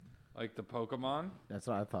Like the Pokemon? That's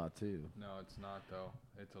what I thought too. No, it's not though.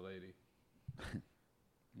 It's a lady.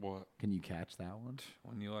 What? Can you catch that one?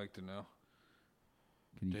 When you like to know.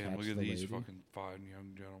 Can you Damn, catch look at the these lady? fucking fine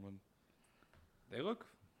young gentlemen. They look.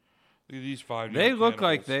 Look at these five. They young look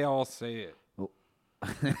like cannibals. they all say it.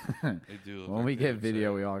 They do. Look When like we they get would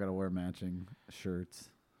video, say we all gotta wear matching shirts.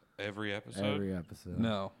 every episode. Every episode.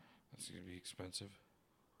 No. That's gonna be expensive.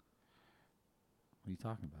 What are you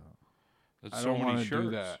talking about? That's I so don't many wanna shirts.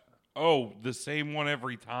 do that. Oh, the same one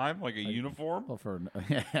every time, like a uniform. Well, for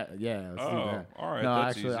yeah, let's do Oh, that. all right, No,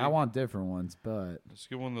 that's actually, easy. I want different ones, but Let's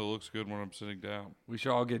get one that looks good when I'm sitting down. We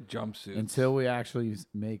should all get jumpsuits. until we actually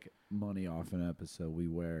make money off an episode, we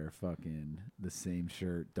wear fucking the same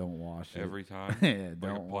shirt. Don't wash it Every time. yeah, Like a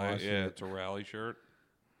don't play, wash yeah, it. it's a rally shirt.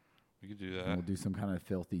 We could do And that. we'll do some kind of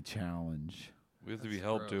filthy challenge. We have to be That's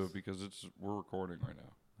held to gross. it because we're recording right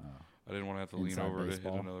now. Oh. I didn't want to have to lean Inside over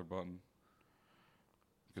baseball? to hit another button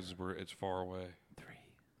because it's far away. 3,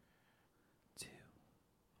 2.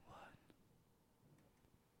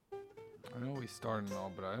 I know we started and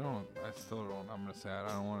all, but I still don't. I'm gonna say I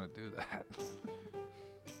don't want to do that.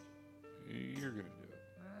 You're gonna do it.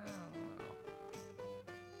 I don't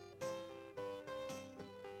know.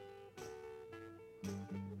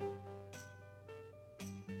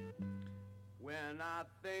 When I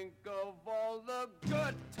think of all the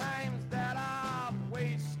good times that I've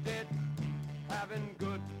wasted, having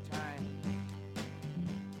good times.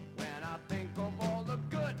 When I think of all the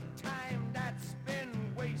good time that's been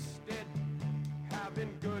wasted,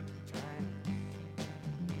 having good times.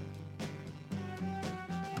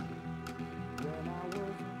 When I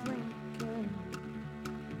was drinking,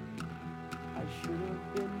 I should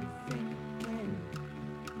have been thinking.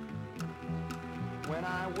 When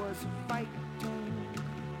I was fighting,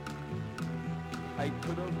 I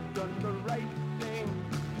could have done the right thing.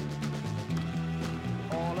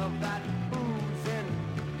 All of that boozing,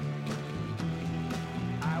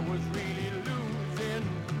 I was really losing.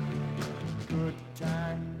 Good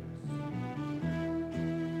times,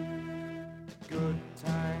 good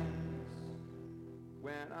times.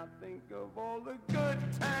 When I think of all the good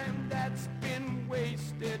time that's been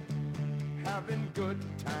wasted, having good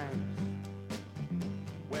times.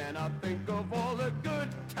 When I think of all the good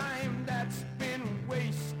time that's been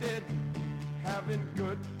wasted, having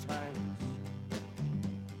good times.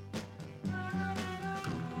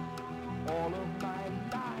 All of my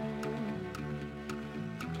life,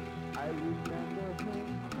 I remember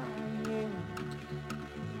him crying.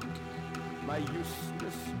 My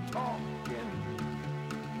useless talking,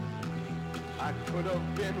 I could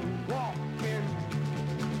have been walking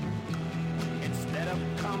instead of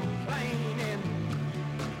complaining.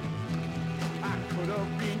 I could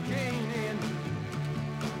have been gaining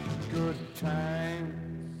good times.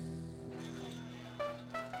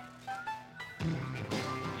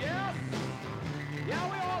 Yes,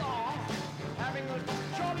 yeah, we all are having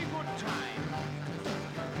a jolly good time.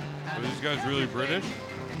 Are these guys really British?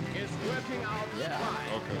 It's working out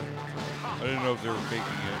fine. Okay. I didn't know if they were faking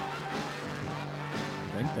it.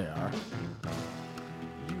 I think they are.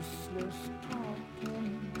 Useless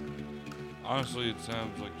talking, Honestly, it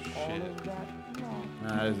sounds like all shit. of that wrong.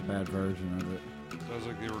 Nah, that is a bad version of it. Sounds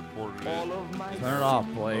like they recorded All it. of my Turn it off,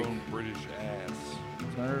 Blake. Own British ass.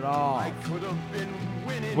 Turn it off. I could have been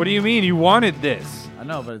winning. What do you mean? You wanted this? I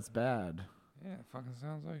know, but it's bad. Yeah, it fucking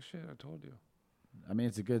sounds like shit. I told you. I mean,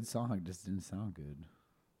 it's a good song. It just didn't sound good.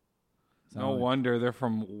 No Sound like- wonder they're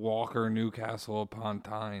from Walker, Newcastle upon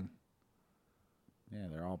Tyne. Yeah,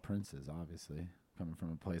 they're all princes, obviously, coming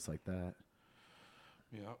from a place like that.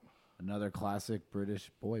 Yep. Another classic British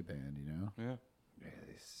boy band, you know? Yeah. Yeah,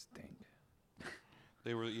 they stink.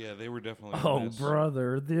 They were. Yeah, they were definitely. Oh, this.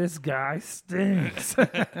 brother, this guy stinks.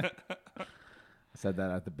 I said that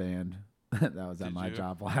at the band. That was at Did my you?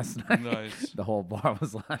 job last night. Nice. The whole bar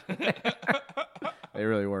was laughing. They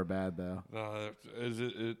really were bad, though. Is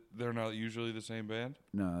it? They're not usually the same band.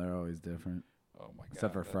 No, they're always different. Oh my god.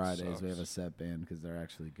 Except for that Fridays, we have a sucks. set band because they're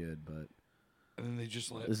actually good. But And then they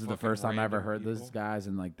just let. this is the fucking first time I ever random heard those people- guys,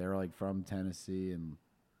 and like they're like from Tennessee, and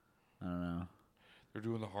I don't know. They're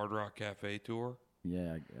doing the Hard Rock Cafe tour.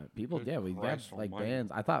 Yeah, people. Good Yeah, we got Christ like almighty.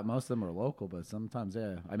 bands. I thought most of them were local, but sometimes,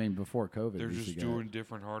 yeah. I mean, before COVID, They're we used just to get, doing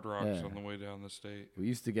different hard rocks Yeah. on the way down the state. We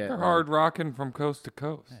used to get They're like- hard rocking from coast to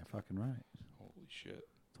coast. Yeah, fucking right. Holy shit.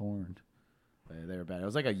 Torn. They were bad. It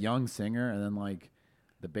was like a young singer, and then like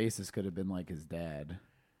the bassist could have been like his dad,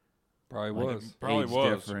 Probably Like, was. Probably Age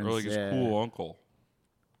was. difference, Or like his yeah. cool uncle.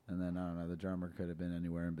 and then I don't know. The drummer could have been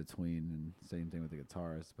anywhere in between, and same thing with the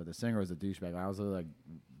guitarist. But the singer was a douchebag. I was like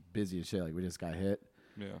busy as shit. Like we just got hit.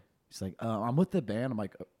 Yeah. She's like, I'm with the band. I'm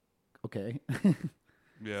like, okay.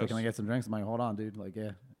 He's like, can I get some drinks? I'm like, hold on, dude. Like,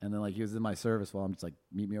 yeah. And then like he was in my service while I'm just like,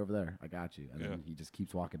 meet me over there. I got you. And then he just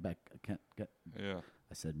keeps walking back. I can't get. Yeah.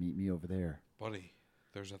 I said, meet me over there. Buddy,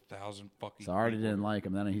 there's 1,000 fucking. So I already people. didn't like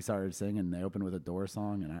him. Then he started singing. And they opened with a Doors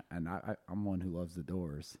song, and I'm one who loves the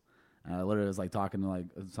Doors. And I literally was like talking to like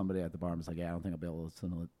somebody at the bar. I was like, yeah, I don't think I'll be able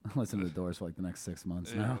to listen to the Doors for like the next 6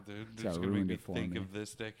 months Yeah, now. dude. It's It's got gonna make ruined me it for think me. of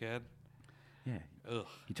this dickhead. Yeah. Ugh.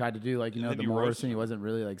 He tried to do like, you And know, then the you roast Morrison. He him. wasn't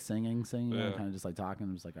really like singing, you know, Yeah. kind of just like talking.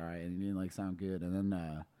 I was like, all right. And he didn't like sound good. And then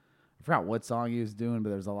I forgot what song he was doing, but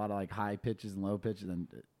there's a lot of like high pitches and low pitches. And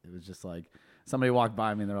it was just like somebody walked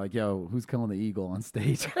by me and they're like, yo, who's killing the eagle on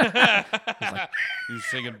stage? He was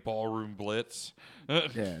singing Ballroom Blitz.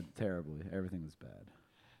 Yeah, terribly. Everything was bad.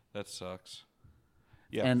 That sucks.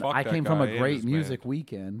 Yeah, and fuck I that came from guy a and great his music band.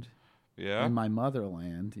 weekend Yeah. in my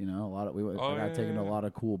motherland. You know, I got taken to a yeah. lot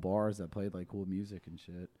of cool bars that played like cool music and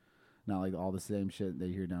shit. Not like all the same shit they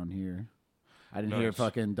hear down here. I didn't hear Nice.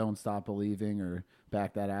 fucking Don't Stop Believing or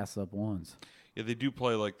Back That Ass Up Once. Yeah, they do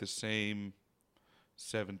play like the same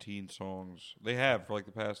 17 songs. They have for like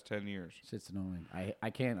the past 10 years. Shit's annoying. I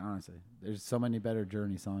can't, honestly. There's so many better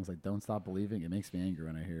Journey songs like Don't Stop Believing. It makes me angry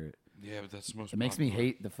when I hear it. Yeah, but that's the most. It makes me popular.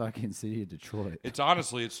 hate the fucking city of Detroit. It's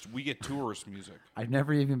honestly, we get tourist music. I've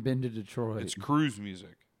never even been to Detroit. It's cruise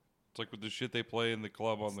music. It's like with the shit they play in the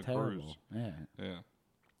club on It's the terrible. cruise. Yeah. Yeah.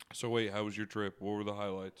 So wait, how was your trip? What were the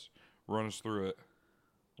highlights? Run us through it.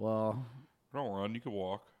 Well, Don't run. You can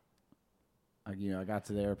walk. I got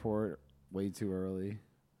to the airport way too early,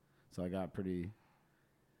 so I got pretty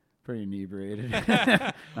inebriated. Not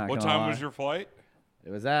What gonna time lie. was your flight? It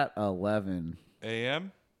was at 11.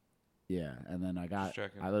 A.M. Yeah, and then I Just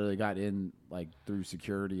checking. literally got in like through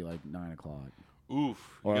security like 9 o'clock. Oof.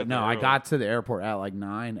 You Or got no, there I early. got to the airport at like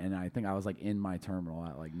 9, and I think I was like in my terminal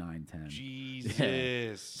at like 9:10.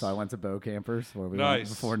 Jesus. So I went to Bow Campers where we Nice. went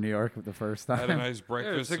before New York the first time. Had a nice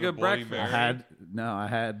breakfast. a and good Bloody breakfast. Mary. I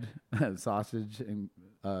had sausage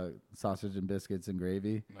and biscuits and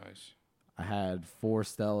gravy. Nice. I had 4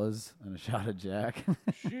 Stellas and a shot of Jack,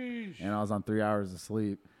 Sheesh. and I was on 3 hours of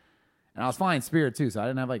sleep. And I was flying Spirit too, so I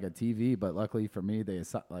didn't have like a TV. But luckily for me, I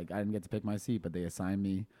didn't get to pick my seat, but they assigned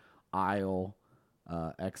me aisle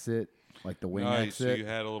exit, like the wing Nice. So exit, you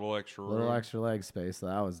had a little extra a room. little extra leg space. So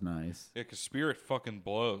that was nice. Yeah, because Spirit fucking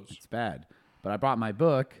blows. It's bad, but I brought my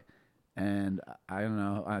book, and I don't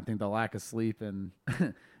know. I think the lack of sleep and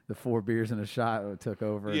the 4 beers and a shot took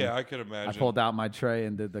over. Yeah, and I could imagine. I pulled out my tray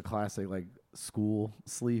and did the classic like school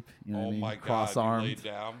sleep. You know what I Oh mean? my god, Cross you armed. laid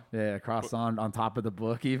down. Yeah, cross armed on top of the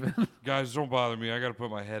book even. Guys, don't bother me. I got to put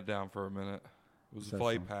my head down for a minute. Was the So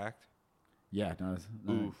flight fun. packed? Yeah,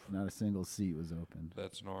 Oof. not a single seat was open.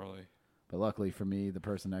 That's gnarly. But luckily for me, the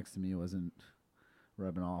person next to me wasn't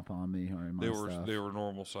rubbing off on me or in my stuff. They were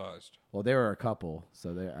normal sized. Well, they were a couple, so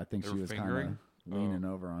I think They she were was kind fingering? of leaning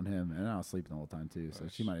over on him, and I was sleeping the whole time too. So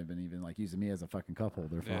she might have been even like using me as a fucking cup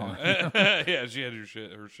holder for all. Yeah, yeah. She had her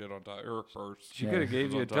shit on top. Her purse. She Yeah. could have gave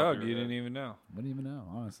Was you on a top of tug. your You head. didn't even know. Wouldn't even know,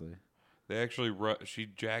 honestly. They actually she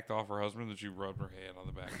jacked off her husband and she rubbed her hand on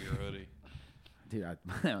the back of your hoodie. Dude,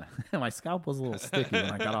 my scalp was a little sticky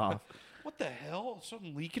when I got off. What the hell?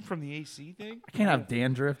 Something leaking from the AC thing? I can't have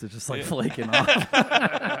dandruff. It's just like flaking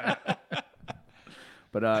off.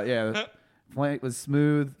 But yeah, flight was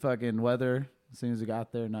smooth. Fucking weather. As soon as we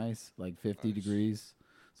got there, nice, like 50 degrees.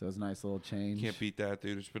 So it was a nice little change. Can't beat that,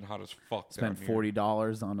 dude. It's been hot as fuck. Spent down here.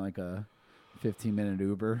 $40 on like a 15-minute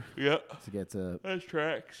Uber Yep. to get to That's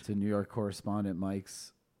tracks. New York correspondent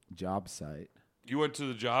Mike's job site. You went to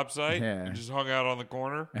the job site Yeah. and just hung out on the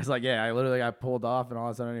corner? It's like, yeah, I literally got pulled off, and all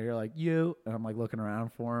of a sudden I hear like you, and I'm like looking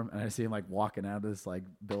around for him, and I see him like walking out of this like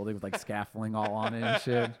building with like scaffolding all on it and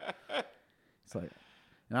shit. It's like,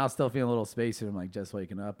 and I was still feeling a little spacey. I'm like just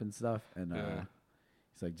waking up and stuff, and Yeah.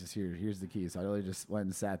 he's like, just here's the key. So I literally just went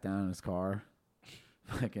and sat down in his car,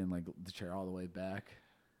 fucking like the chair all the way back.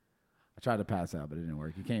 I tried to pass out, but it didn't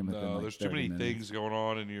work. He came within No, like there's too 30 many minutes. things going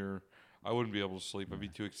on in your. I wouldn't be able to sleep. I'd be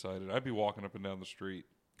too excited. I'd be walking up and down the street.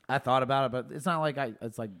 I thought about it, but it's not like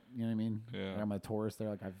it's like, you know what I mean? Yeah. Like I'm a tourist there.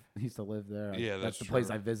 Like I used to live there. Yeah, that's that's the place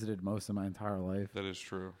true. I visited most of my entire life. That is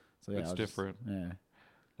true. So yeah, It's I was just- different. yeah,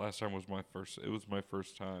 Last time was my first. It was my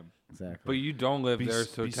first time. exactly. But you don't live Be- there,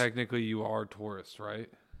 so be- technically you are tourists, right?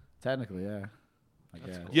 Technically, yeah. Like,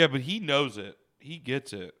 yeah. Yeah, but he knows it. He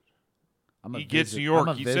gets it. I'm a He gets visit- New York.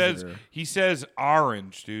 I'm a visitor. He says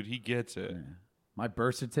orange, dude. He gets it. Yeah. My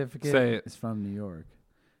birth certificate Say it. is from New York.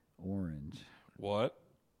 Orange. What,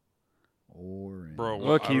 Orange. bro?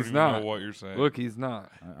 Look, I don't he's even not. know what you're saying. Look, he's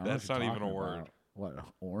not. I don't know That's what you're not even a talking word. about. What?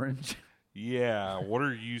 Orange? Yeah. What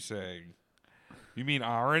are you saying? You mean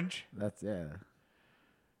orange? That's, yeah.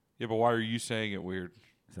 Yeah, but why are you saying it weird?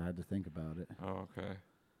 So I had to think about it. Oh, okay.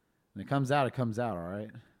 When it comes out, all right?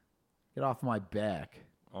 Get off my back.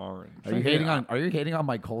 Orange. Are you hating on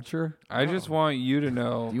my culture? I just want you to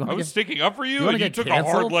know. Do you I want to was get sticking up for you, wanna and you get took a hard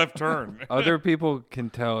canceled? left turn. Other people can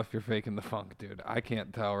tell if you're faking the funk, dude. I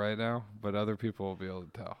can't tell right now, but other people will be able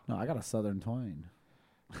to tell. No, I got a southern twang.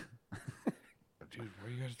 Dude, why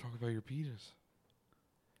you guys talk about your penis?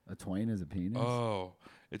 A twang is a penis? Oh,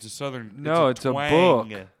 it's a southern. No, it's a book. twang.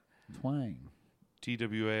 Twang.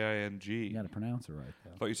 TWAING. You got to pronounce it right,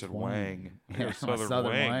 though. I thought you said Twang. wang. Yeah, Yeah, I'm a southern,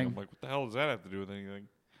 southern wang. wang. I'm like, what the hell does that have to do with anything?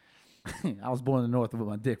 I was born in the north with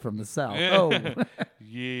my dick from the south. Yeah. Oh.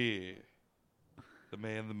 Yeah. The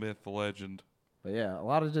man, the myth, the legend. But yeah, a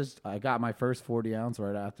lot of I got my first 40 ounce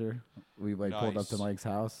right after we pulled up Nice. to Mike's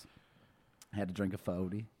house. I had to drink a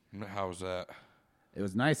 40. How was that? It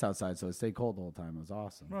was nice outside, so it stayed cold the whole time. It was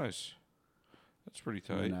awesome. Nice. That's pretty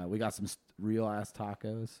tight. And we got some real ass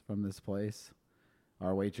tacos from this place.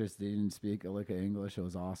 Our waitress didn't speak a lick of English. It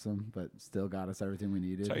was awesome, but still got us everything we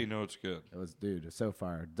needed. That's how you know it's good. It was, dude, it's so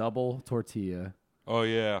far. Double tortilla, Oh,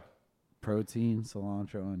 yeah. protein,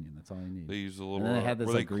 cilantro, onion. That's all you need. They use a And little. then they had this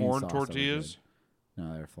were like they green corn sauce that was tortillas? good.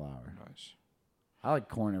 No, they're flour. Nice. I like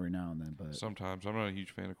corn every now and then, but Sometimes. I'm not a huge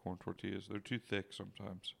fan of corn tortillas. They're too thick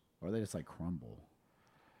sometimes. or they just like crumble.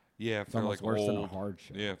 Yeah, if It's they're almost like worse old. than a hard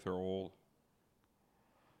shell. Yeah, if they're old.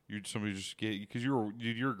 Somebody just get because you're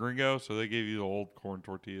a gringo, so they gave you the old corn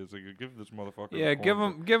tortillas. They could give this motherfucker. Yeah, the give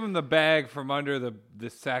corn him the bag from under the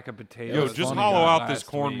sack of potatoes. Yo, was just funny, hollow guys. out this last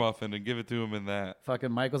corn week. muffin and give it to him in that.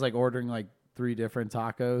 Fucking Mike was like ordering like 3 different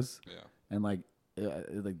tacos, Yeah. and like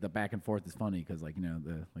the back and forth is funny because like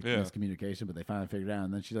the Yeah. miscommunication, but they finally figured it out.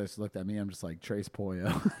 And then she just looked at me. I'm just like Trace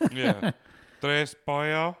Pollo, Yeah. Tres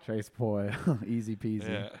pollo. Trace Pollo, easy peasy.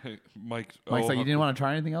 Yeah. Mike's Mike's like, you didn't want to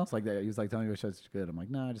try anything else like that. He was like telling me it was good. I'm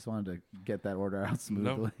like, no, I just wanted to get that order out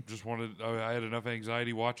smoothly. No, just wanted. I had enough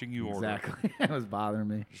anxiety watching you order. Exactly, it was bothering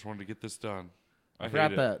me. Just wanted to get this done. I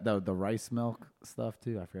hate forgot it. the rice milk stuff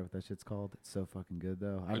too. I forgot what that shit's called. It's so fucking good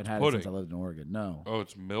though. I haven't It's had it pudding. since I lived in Oregon. No, Oh,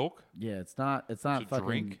 it's milk. yeah, it's not. It's not a fucking.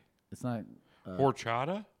 drink? It's not.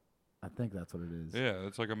 Horchata. I think that's what it is. Yeah,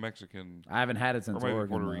 it's like a Mexican. I haven't had it since might be Oregon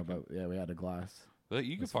Puerto though, Rican. but yeah, we had a glass. You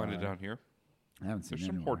can That's find it fire. down here. I haven't seen There's it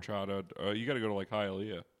some anywhere. horchata. You got to go to like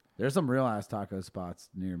Hialeah. There's some real ass taco spots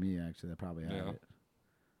near me actually that probably have Yeah. it.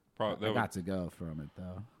 Probably I got to go from it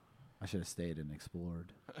though. I should have stayed and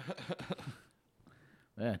explored.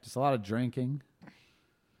 Yeah, just a lot of drinking.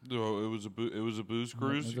 No, it was a booze It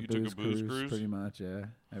cruise. was a You took a booze cruise. pretty much. Yeah,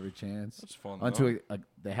 every chance. That's fun. Went though. to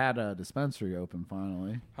they had a dispensary open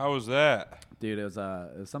finally. How was that? Dude, it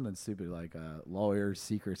was something stupid like Lawyer's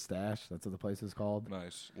Secret Stash. That's what the place is called.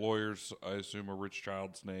 Nice. Lawyers, I assume a rich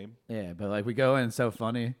child's name. Yeah, but like we go in, it's so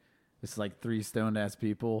funny. It's like 3 stoned ass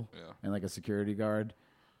people Yeah. and like a security guard,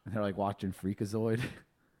 and they're like watching Freakazoid.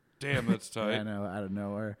 Damn, that's I tight. know, out of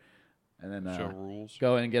nowhere. And then Show rules.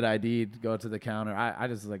 go in and get ID'd, go to the counter. I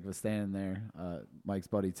just like was standing there. Mike's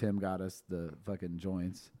buddy Tim got us the fucking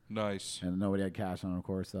joints, Nice. and nobody had cash on, of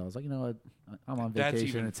course. So I was like, you know what? I'm on That's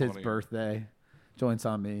vacation. even It's his funnier. birthday. Joints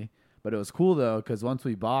on me. But it was cool though, because once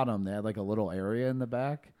we bought them, they had like a little area in the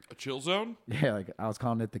back. A chill zone? Yeah, like I was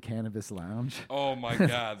calling it the Cannabis Lounge. Oh my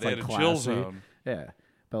god, It's, they had like, a chill classy. zone. Yeah.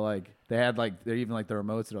 But like they had like they're even like the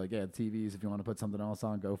remotes. They're like, yeah, TVs. If you want to put something else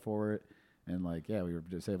on, go for it. And like, yeah, we were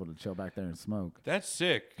just able to chill back there and smoke. That's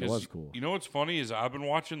sick. 'cause It was cool. You know what's funny is I've been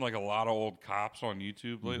watching like a lot of old cops on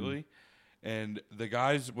YouTube Mm-hmm. lately, and the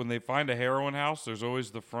guys when they find a heroin house, there's always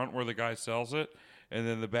the front where the guy sells it, and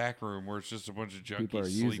then the back room where it's just a bunch of People are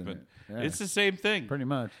junkies using sleeping. it. Yeah. It's the same thing. Pretty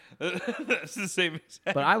much. That's the same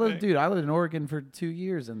exact But I thing. lived in Oregon for 2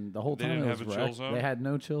 years, and the whole They time didn't it was have a chill wrecked. zone? They had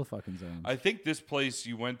no chill fucking zones. I think this place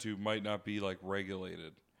you went to might not be like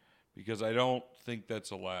regulated because I don't think that's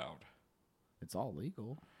allowed. It's all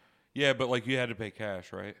legal. Yeah, but like you had to pay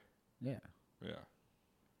cash, right? Yeah. Yeah.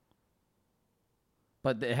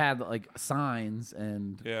 But they had like signs,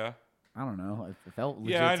 and Yeah. I don't know. It felt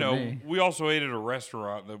legit Yeah, I to know. me. We also ate at a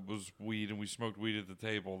restaurant that was weed, and we smoked weed at the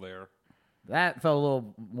table there. That felt a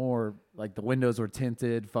little more like the windows were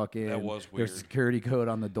tinted. Fucking. That was There's weird. security code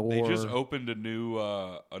on the door. They just opened a new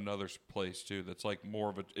another place too. That's like more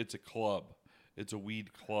of a. It's a club. It's a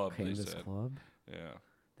weed club. Cannabis they said. Club. Yeah.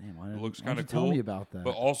 Damn, why It didn't, looks why didn't kind you of tell cool. me about that?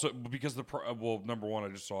 But also because well, number one, I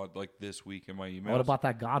just saw it like this week in my email. What about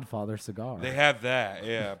that Godfather cigar? They have that,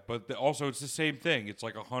 yeah. But also, it's the same thing. It's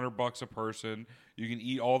like $100 a person. You can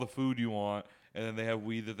eat all the food you want, and then they have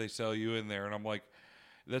weed that they sell you in there. And I'm like,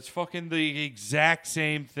 that's fucking the exact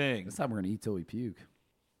same thing. This time we're gonna eat till we puke.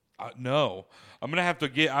 No, I'm gonna have to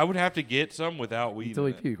get. I would have to get some without weed. Eat till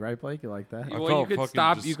in we it. puke, right, Blake? You like that? I Well, felt you could fucking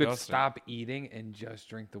stop. You could disgusting. stop eating and just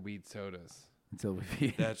drink the weed sodas. until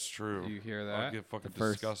we That's true. You hear I'll that? get fucking The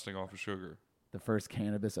first- disgusting off of sugar. the first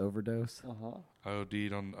cannabis overdose. I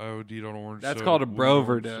OD'd on orange. That's soda, called a weed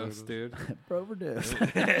orange broverdose, sodas. dude. Overdose.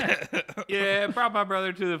 Yeah, brought my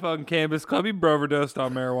brother to the fucking cannabis club. He broverdosed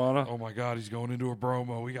on marijuana. Oh my god, he's going into a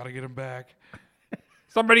bromo. We got to get him back.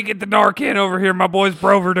 Somebody get the Narcan over here. My boy's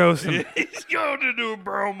broverdosing. He's going into a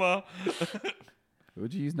broma.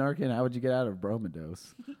 Would you use Narcan? How would you get out of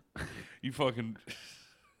bromidose? You fucking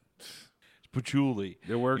patchouli.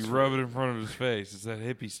 It works You for- rub it in front of his face. It's that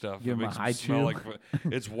hippie stuff. Give It him a makes high him smell chew. like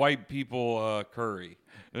it's white people curry.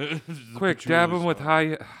 The Quick, patchouli dab him with stuff. high.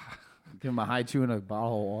 Give him a high chew in a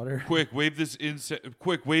bottle of water. Quick, wave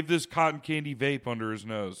this cotton candy vape under his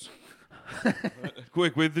nose.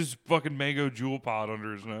 Quick, wave this fucking mango jewel pod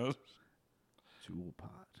under his nose. Jewel pot.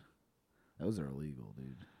 Those are illegal,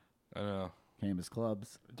 dude. I know. Cannabis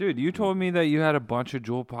clubs. Dude, you told me that you had a bunch of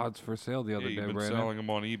jewel pods for sale the Yeah, other you've day, been Brandon. selling them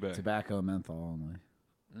on eBay. Tobacco and menthol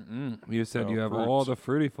only. You said Oh, you have fruits. all the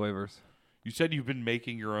fruity flavors. You said you've been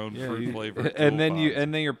making your own fruit you- flavor, and then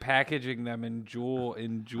you're packaging them in jewel. I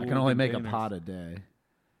can only make a containers. pot a day.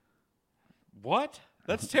 What?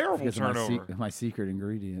 That's terrible Because of turnover. my secret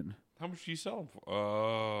ingredient. How much do you sell them for?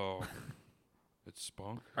 Oh, it's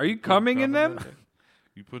spunk. Are you putting coming cum in them? there?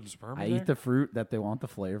 You putting sperm I in eat there? the fruit that they want the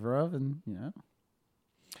flavor of, and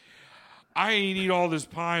I ain't eat all this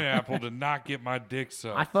pineapple to not get my dick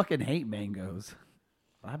sucked. I fucking hate mangoes.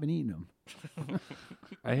 But I've been eating them.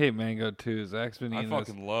 I hate mango too. Zach's been I eating this.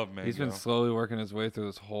 fucking love mango. He's been slowly working his way through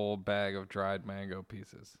this whole bag of dried mango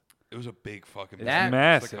pieces. It was a big fucking It's bag.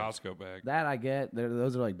 massive. It's the Costco bag. That I get.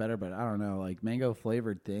 Those are like better, but I don't know, like mango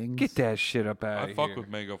flavored things. Get that shit up out I of fuck here. with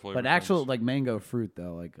mango flavor. But actual like mango fruit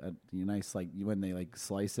though, like you nice like when they like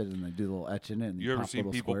slice it and they do the little etch in it. And You ever pop seen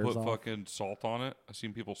little people squares put off. fucking salt on it? I've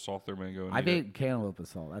seen people salt their mango. And I've eat it. ate cantaloupe with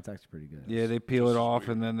salt. That's actually pretty good. Yeah, they peel Just it as off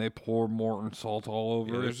weird. and then they pour Morton salt all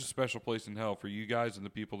over Yeah, it. there's a special place in hell for you guys and the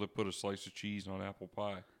people that put a slice of cheese on apple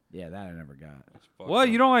pie. Yeah, that I never got. That's fucked What?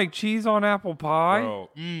 up. You don't like cheese on apple pie? Bro,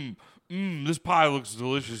 this pie looks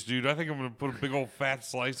delicious, dude. I think I'm gonna put a big old fat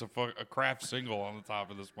slice of a Kraft single on the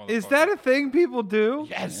top of this motherfucker. Is that a thing people do?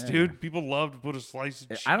 yes, dude? People love to put a slice of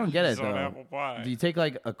cheese I don't get it on though. apple pie. Do you take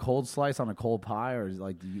like a cold slice on a cold pie, or is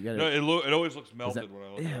like do you get No, it? it always looks is melted that- when I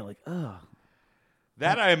look. yeah, at it. like ugh.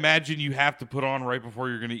 That I imagine you have to put on right before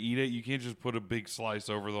you're gonna eat it. You can't just put a big slice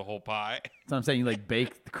over the whole pie. So I'm saying you like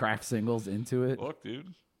bake the Kraft singles into it. Look, dude.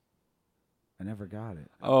 I never got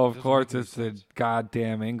it. Oh, of Doesn't course, make any it's the sense.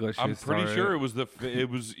 goddamn English. I'm who pretty started sure it. it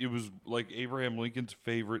was it was like Abraham Lincoln's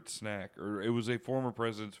favorite snack, or it was a former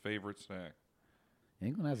president's favorite snack.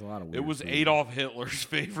 England has a lot of. Weird It was food. Adolf Hitler's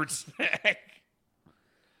favorite snack.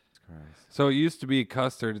 Christ. So it used to be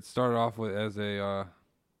custard. It started off with as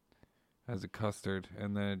a custard,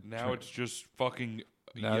 and then it Now it's just fucking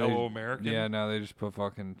now yellow they- American. Yeah, now they just put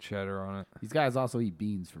fucking cheddar on it. These guys also eat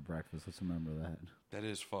beans for breakfast. Let's remember that. That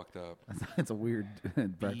is fucked up. It's a weird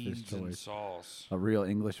breakfast Beans and choice. sauce. A real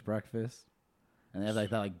English breakfast, and they have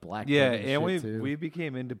like that like black. Yeah, pudding and shit, too. we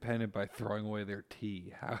became independent by throwing away their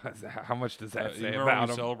tea. How much does that You say remember when about we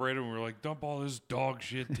them? celebrated and we were like, dump all this dog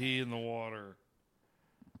shit tea in the water.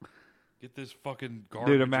 Get this fucking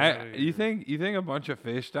garbage. Dude, outta you here." think a bunch of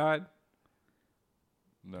fish died?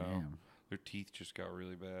 No. Damn. Their teeth just got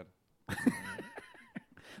really bad.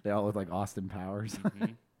 They all look like Austin Powers.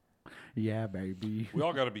 Mhm. Yeah, baby. We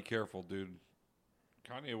all got to be careful, dude.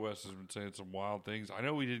 Kanye West has been saying some wild things. I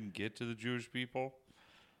know we didn't get to the Jewish people,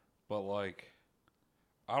 but like,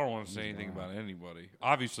 I don't want to say anything about anybody.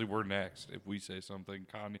 Obviously, we're next if we say something.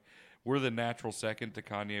 We're the natural second to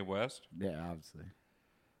Kanye West. Yeah, obviously.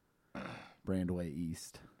 Brandway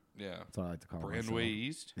East. Yeah, That's what I like to call Brandway myself.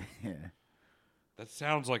 East. Yeah. That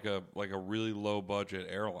sounds like a really low budget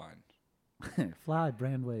airline. Fly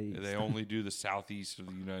Brandway East. They only do the southeast of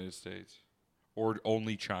the United States, or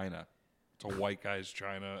only China. It's a white guy's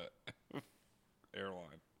China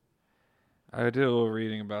airline. I did a little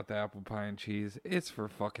reading about the apple pie and cheese. It's for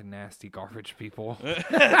fucking nasty garbage people. That's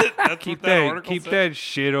keep what that that article keep said? that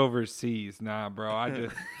shit overseas. Nah, bro.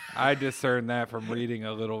 I discerned that from reading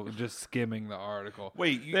a little, just skimming the article.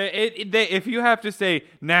 Wait, you, If you have to say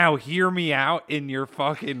now, hear me out in your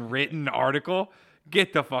fucking written article,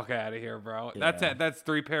 get the fuck out of here, bro. Yeah. That's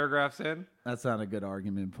 3 paragraphs in. That's not a good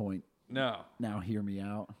argument point. No, Now hear me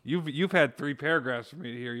out. you've had 3 paragraphs for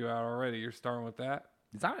me to hear you out already. You're starting with that.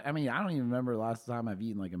 I mean, I don't even remember the last time I've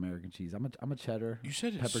eaten like American cheese. I'm a cheddar. you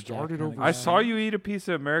said it pepper jack started kinda over. guy. I saw you eat a piece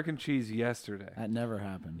of American cheese yesterday. That never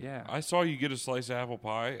happened. Yeah. I saw you get a slice of apple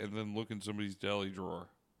pie and then look in somebody's deli drawer.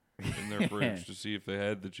 in their fridge to see if they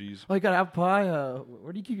had the cheese. Oh, you got apple pie?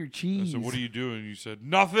 Where do you keep your I cheese? said, "What are you doing?" You said,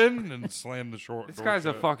 "Nothing," and slammed the door. This guy's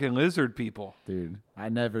a shut. fucking lizard people. Dude, I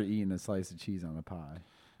never eaten a slice of cheese on a pie.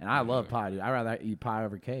 And I love pie, dude. I'd rather eat pie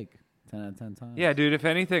over cake 10 out of 10 times. Yeah, dude. If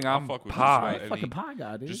anything, I'm fuck with pie. just Fucking pie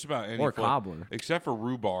guy, dude. Just about any or fuck- cobbler. except for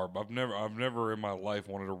rhubarb. I've never in my life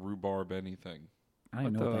wanted to rhubarb anything. I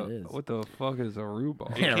don't even know what that is. What the fuck is a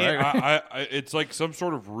rhubarb? It Yeah, can't- right. I it's like some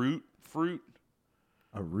sort of root fruit.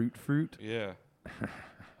 A root fruit? Yeah.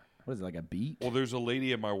 What is it, like a beet? Well, there's a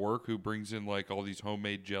lady at my work who brings in like all these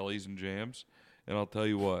homemade jellies and jams, and I'll tell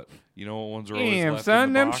you what, you know what ones are always Damn, left son,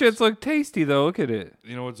 in the them box? shits look tasty though. Look at it.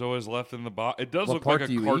 You know what's always left in the box? It does What look part like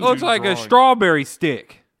do a you eat? cartoon Looks like a drawing. strawberry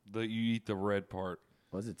stick. That you eat the red part.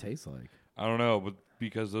 What does it taste like? I don't know, but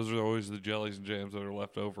because those are always the jellies and jams that are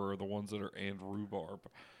left over, are the ones that are and rhubarb.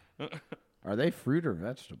 Are they fruit or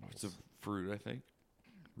vegetables? It's a fruit, I think.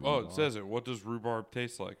 Oh, it says it. What does rhubarb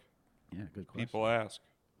taste like? Yeah, good question. People ask.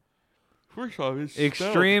 First off, it smells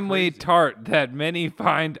Extremely crazy. tart that many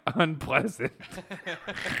find unpleasant.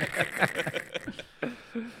 Did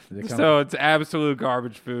it come- So it's absolute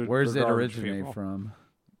garbage food. where's for it garbage originate people. from?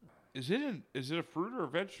 Is it a fruit or a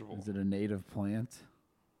vegetable? Is it a native plant?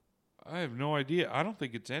 I have no idea. I don't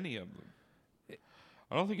think it's any of them.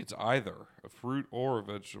 I don't think it's either a fruit or a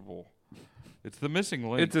vegetable. It's the missing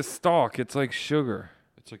link. It's a stalk. It's like sugar.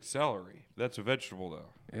 It's like celery. That's a vegetable,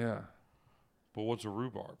 though. Yeah. But what's a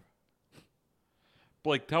rhubarb?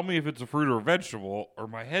 Blake, tell me if it's a fruit or a vegetable, or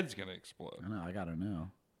my head's gonna explode. I know. I gotta know.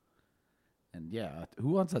 And yeah, who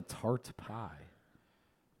wants a tart pie?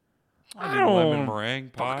 I don't lemon meringue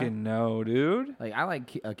pie. Fucking no, dude. Like I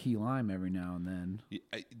like a key lime every now and then.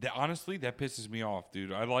 Honestly, that pisses me off,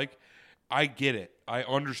 dude. I get it. I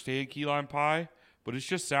understand key lime pie, but it's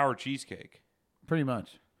just sour cheesecake. Pretty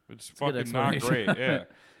much. It's a good fucking not great. explanation. Yeah,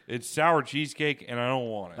 it's sour cheesecake, and I don't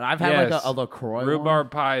want But it. I've had like Yes. a LaCroix Rhubarb one.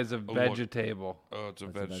 pie is a look. vegetable. Oh, it's a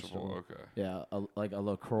That's a vegetable. vegetable. Okay. Yeah, like a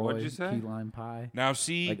LaCroix What'd you say? key lime pie. Now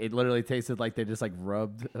see, Like it literally tasted like they just like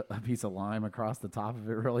rubbed a piece of lime across the top of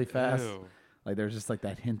it really fast. ew. Like there's just like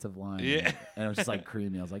that hint of lime. in Yeah. it. And it was just like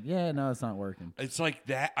creamy. I was like, yeah, no, it's not working. It's like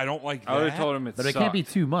that. I don't like that. I would have told him it But it can't be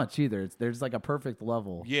sucked. too much either. There's like a perfect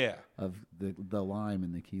level Yeah. of the lime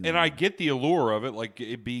and the key lime. And I get the allure of it, like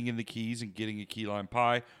it being in the Keys and getting a key lime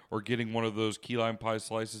pie, or getting one of those key lime pie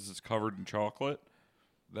slices that's covered in chocolate.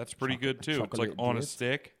 That's pretty good too. It's like chocolate on a dipped?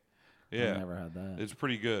 stick. I've Yeah, never had that. it's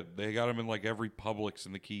pretty good. They got them in like every Publix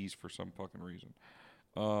in the Keys for some fucking reason.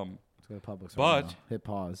 Let's go to Publix but- right now. Hit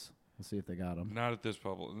pause. We'll see if they got them. Not at this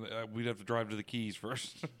Publix. We'd have to drive to the Keys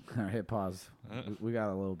first, All right, hit pause. We got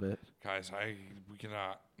a little bit. guys. We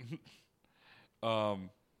cannot.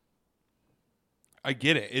 I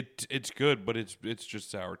get it. It's good, but it's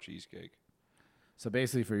just sour cheesecake. So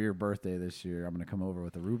basically, for your birthday this year, I'm gonna come over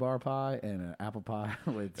with a rhubarb pie and an apple pie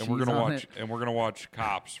with cheese And we're gonna on watch it. and we're gonna watch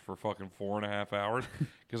Cops for fucking 4.5 hours.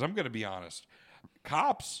 Because I'm gonna be honest,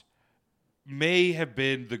 Cops may have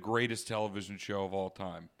been the greatest television show of all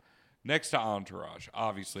time, next to Entourage.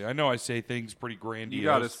 Obviously, I know I say things pretty grandiose. You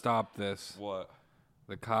got to stop this. What?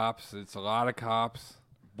 The cops. It's a lot of cops.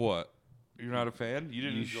 What? You're not a fan? You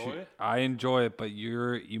didn't enjoy it? I enjoy it, but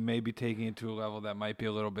you may be taking it to a level that might be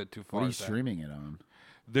a little bit too far. What are you Zach. streaming it on?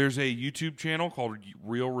 There's a YouTube channel called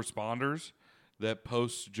Real Responders that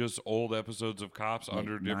posts just old episodes of Cops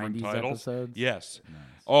under different 90s titles. episodes? Yes.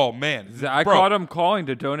 Oh man, I Bro, caught him calling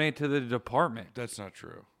to donate to the department. That's not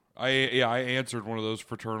true. I answered one of those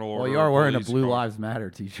fraternal order. Well, you are wearing a police Blue calls. Lives Matter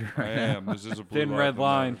t-shirt. I Right now. am. This is a blue Thin light red that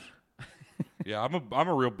line. matters. Yeah, I'm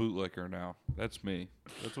a real bootlicker now. That's me.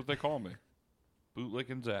 That's what they call me,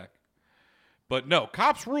 bootlicking Zach. But no,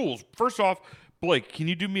 Cops rules. First off, Blake, can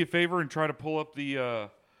you do me a favor and try to pull up the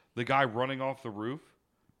guy running off the roof?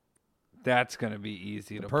 That's gonna be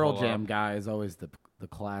easy to Pearl pull Jam up. guy is always the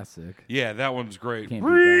classic. Yeah, that one's great. Can't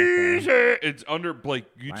beat that It's under Blake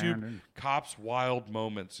YouTube Brandon. Cops Wild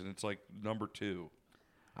Moments, and it's like number 2.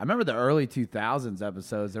 I remember the early 2000s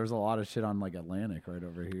episodes. There was a lot of shit on like Atlantic right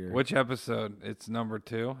over here. Which episode? It's number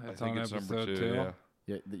 2. It's I think on it's episode number 2. 2. Yeah.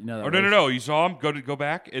 Yeah, you know that Oh no, race- no! You saw him. Go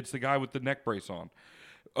back. It's the guy with the neck brace on.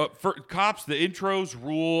 For Cops, the intros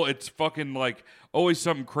rule. It's fucking like always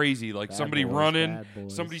something crazy, like Bad somebody boys, running, bad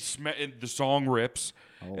boys. somebody the song rips,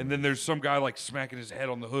 and then there's some guy like smacking his head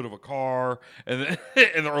on the hood of a car, and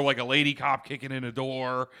then, or like a lady cop kicking in a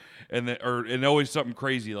door, and always something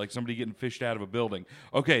crazy, like somebody getting fished out of a building.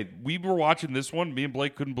 Okay, we were watching this one. Me and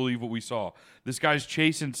Blake couldn't believe what we saw. This guy's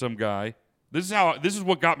chasing some guy. This is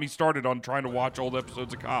what got me started on trying to watch old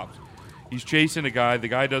episodes of Cops. He's chasing a guy. The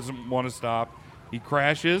guy doesn't want to stop. He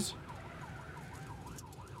crashes.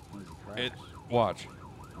 What is it, crash? Watch.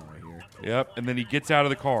 Oh, right here. Yep. And then he gets out of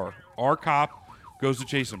the car. Our cop goes to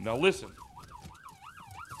chase him. Now listen.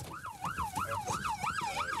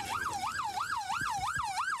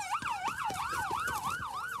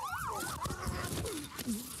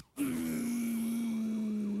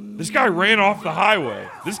 This guy ran off the highway.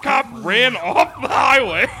 This cop ran off the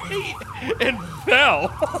highway and fell.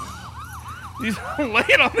 He's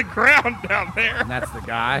laying on the ground down there. And that's the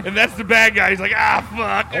guy. And that's the bad guy. He's like,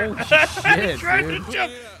 fuck. Holy shit, He's trying dude. to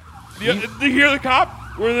jump. Do you hear the cop?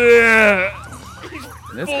 Where the...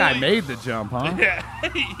 This guy made the jump, huh? Yeah,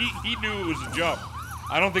 he knew it was a jump.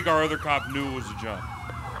 I don't think our other cop knew it was a jump.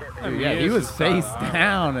 Dude, yeah, he was face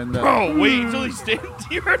down, and Bro, wait until he stands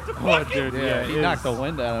here at the fucking... dude, yeah, he he knocked the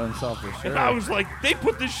wind out of himself for sure. And I was like, they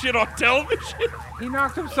put this shit on television? He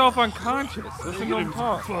knocked himself unconscious. Listen to him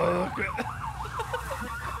talk. Fuck.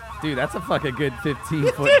 Dude, that's a fucking good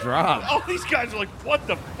 15-foot drop. All these guys are like, what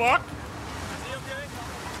the fuck?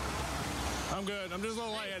 I'm good. I'm just a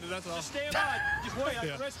little lightheaded, that's all. Just stand by. Just wait. I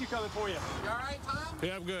got rescue coming for you. You all right, Tom?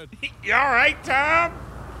 Yeah, I'm good. You all right, Tom?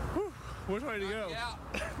 Which way to go? Yeah.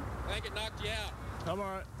 I think it knocked you out. I'm all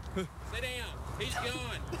right. Sit down. He's gone.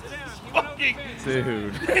 Sit down. He Fucking...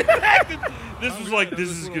 Dude. This was like, this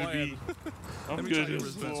is going to be... I'm Let me good. try to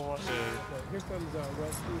resist. Here comes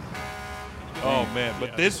rescue. Oh, man.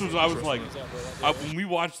 But this was, I was like... when we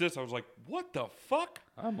watched this, I was like, what the fuck?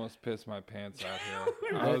 I almost pissed my pants out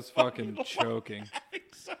here. I was fucking choking.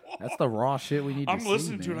 So That's the raw shit we need to I'm see,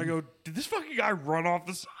 listening to it. man. I go, did this fucking guy run off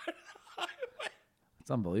the side of the highway?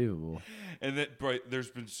 It's unbelievable. And then, bro, there's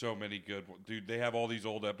been so many good ones. Dude, they have all these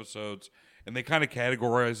old episodes, and they kind of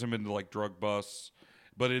categorize them into, like, drug busts.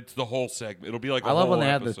 But it's the whole segment. It'll be like a I love whole when they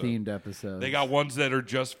have episode. the themed episodes. They got ones that are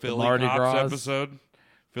just Philly Mardi Cops Gras. episode.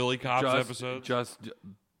 Philly Cops episodes. Just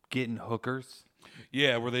getting hookers.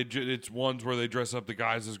 Yeah, where it's ones where they dress up the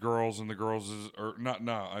guys as girls and the girls as... Or, not,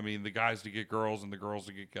 no, I mean, the guys to get girls and the girls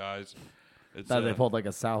to get guys. It's, Thought they pulled like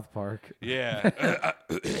a South Park. Yeah.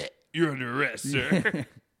 You're under arrest, sir.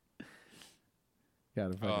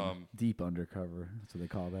 Got a fucking deep undercover. That's what they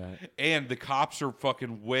call that. And the cops are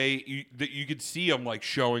fucking you could see them like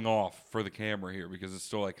showing off for the camera here because it's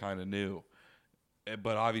still like kind of new.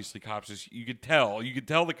 But obviously, cops you could tell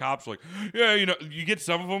the cops are like, yeah, you know, you get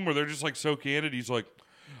some of them where they're just like so candid. He's like,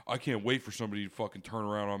 I can't wait for somebody to fucking turn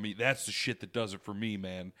around on me. That's the shit that does it for me,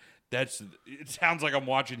 man. It sounds like I'm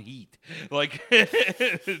watching Heat. Like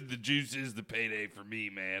the juice is the payday for me,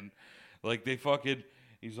 man. Like they fucking.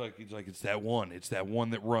 He's like, it's that one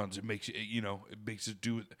that runs. It makes it makes it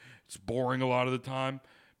do it. It's boring a lot of the time,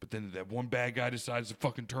 but then that one bad guy decides to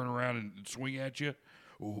fucking turn around and swing at you.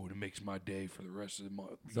 Ooh, it makes my day for the rest of the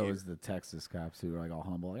month. So is the Texas cops who are like all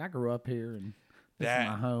humble. Like I grew up here and this That- is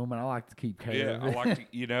my home, and I like to keep care Yeah, of I it.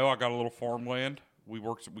 like to, I got a little farmland. We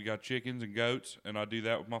got chickens and goats, and I do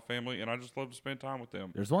that with my family, and I just love to spend time with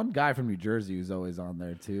them. There's one guy from New Jersey who's always on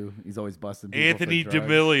there too. He's always busting people Anthony for drugs.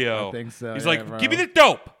 D'Amelio. I think so. He's yeah, like, bro. give me the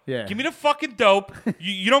dope. Yeah. Give me the fucking dope.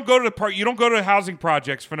 you don't go to the park. You don't go to housing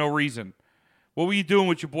projects for no reason. What were you doing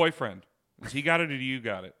with your boyfriend? Has he got it or do you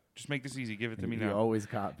got it? Just make this easy. Give it to me You now. always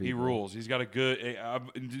caught people. He rules. He's got a good.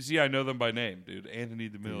 See, I know them by name, dude. Anthony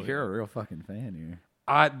D'Amelio. You're a real fucking fan here.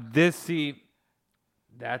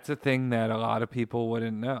 That's a thing that a lot of people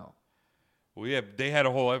wouldn't know. Well, yeah, they had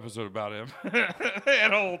a whole episode about him. They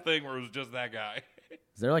had a whole thing where it was just that guy.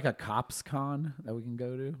 Is there like a cops con that we can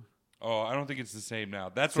go to? Oh, I don't think it's the same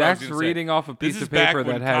now. That's what I was Zach's gonna say. reading off a This piece is of back paper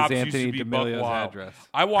when that has cops used to Anthony be buck D'Amelio's wild. address.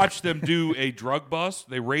 I watched them do a drug bust.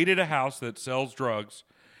 They raided a house that sells drugs.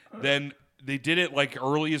 Then they did it like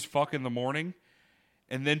early as fuck in the morning,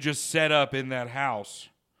 and then just set up in that house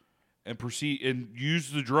and proceed and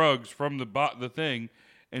use the drugs from the thing.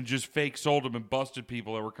 And just fake sold them and busted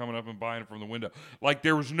people that were coming up and buying it from the window. Like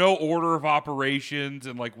there was no order of operations,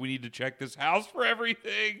 and like we need to check this house for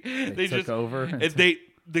everything. They took just over? And they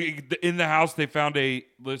in the house they found a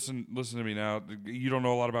listen to me now. You don't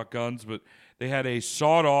know a lot about guns, but they had a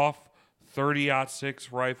sawed off 30-06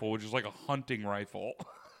 rifle, which is like a hunting rifle.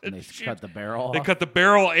 And they cut the barrel They off? cut the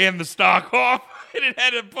barrel and the stock off, and it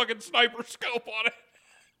had a fucking sniper scope on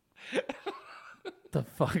it. What the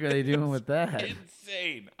fuck are they doing with that?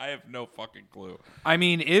 Insane. I have no fucking clue. I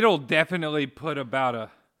mean, it'll definitely put about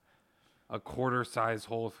a quarter size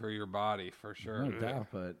hole through your body for sure. No doubt,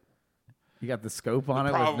 but you got the scope on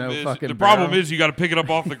it with Problem no is- fucking the problem barrel? is you got to pick it up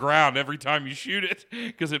off the ground every time you shoot it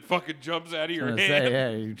because it fucking jumps out of I your was hand. gonna say, yeah,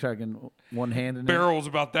 you're chugging one hand in it. Barrel's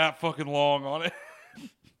about that fucking long on it.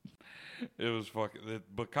 It was fucking.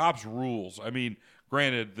 But cops rules. I mean,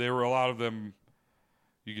 granted, there were a lot of them.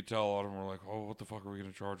 You could tell a lot of them were like, "Oh, what the fuck are we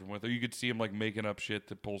gonna charge them with?" Or you could see them like making up shit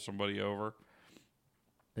to pull somebody over.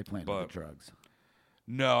 They planted but- the drugs.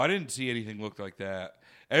 No, I didn't see anything look like that.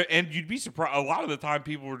 And you'd be surprised. A lot of the time,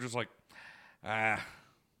 people were just like, guess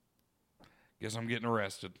I'm getting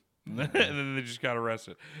arrested. And then they just got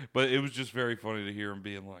arrested. But it was just very funny to hear him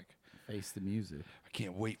being like, Face the music. I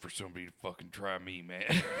can't wait for somebody to fucking try me,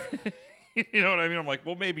 man. You know what I mean? I'm like,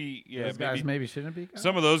 well, maybe, yeah. Those guys maybe shouldn't be.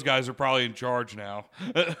 Some of those guys are probably in charge now.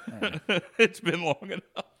 It's been long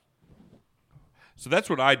enough. So that's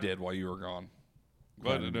what I did while you were gone.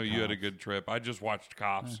 But I know you had a good trip. I just watched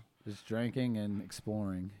Cops. Just drinking and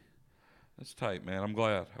exploring. That's tight, man. I'm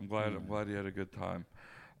glad. I'm glad you had a good time.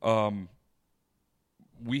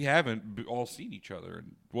 We haven't all seen each other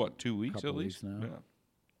in, what, 2 weeks Couple at least? weeks now.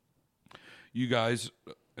 Yeah. You guys,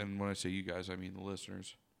 and when I say you guys, I mean the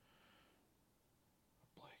listeners.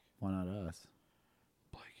 Why not us?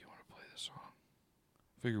 Blake, you want to play this song?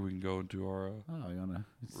 Figure we can go into our You wanna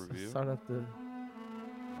review? start up the?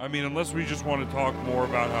 I mean, unless we just want to talk more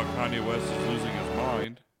about how Kanye West is losing his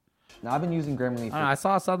mind. Now, I've been using Grammarly for I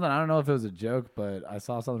saw something. I don't know if it was a joke, but I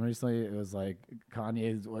saw something recently. It was like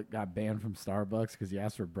Kanye got banned from Starbucks because he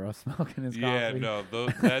asked for breast milk in his Yeah, coffee. no,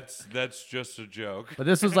 that's just a joke. But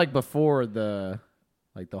this was like before the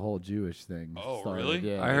whole Jewish thing. Oh, started. really?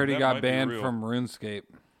 Yeah. I heard he That got might be banned real. from RuneScape.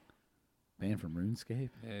 Banned from RuneScape.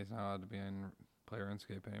 Yeah, he's not allowed to be in play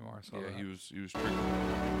RuneScape anymore. So Yeah, he was tricky.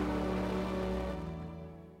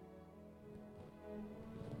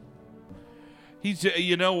 He's,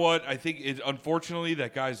 you know what? I think unfortunately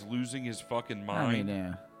that guy's losing his fucking mind. I mean,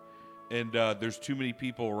 yeah. And there's too many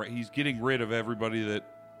people. He's getting rid of everybody that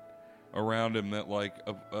around him that like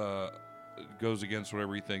goes against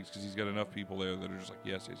whatever he thinks because he's got enough people there that are just like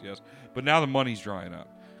yes, yes, yes. But now the money's drying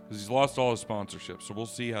up because he's lost all his sponsorships. So we'll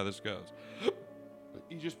see how this goes.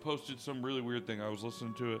 He just posted some really weird thing. I was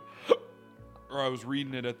listening to it, or I was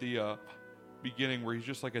reading it at the beginning where he's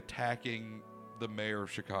just like attacking the mayor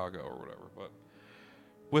of Chicago or whatever. But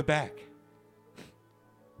we're back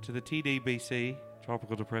to the TDBC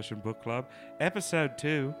Tropical Depression Book Club, episode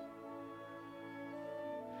 2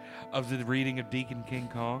 of the reading of Deacon King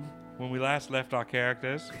Kong. When we last left our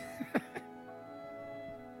characters,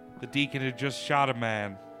 the deacon had just shot a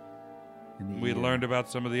man. We had learned about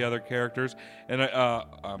some of the other characters, and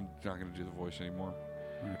I'm not going to do the voice anymore.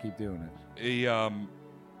 I'll keep doing it.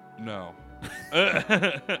 No.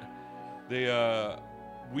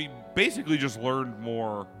 We basically just learned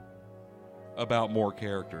more about more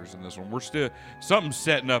characters in this one. We're still something's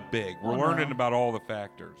setting up big. We're learning about all the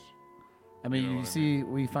factors. I mean, You know you what I see,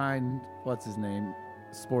 we find what's his name,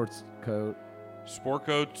 Sports Coat. Sport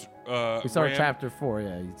coats. We started chapter 4.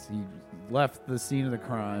 Yeah, he left the scene of the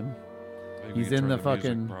crime. He's in the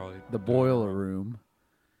fucking the boiler room,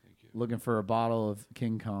 looking for a bottle of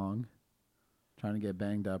King Kong, trying to get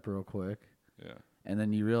banged up real quick. Yeah. And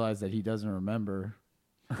then you realize that he doesn't remember.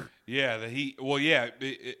 Yeah, that he. Well, yeah,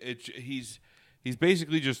 he's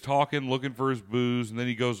basically just talking, looking for his booze, and then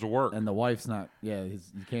he goes to work. And the wife's not. Yeah, you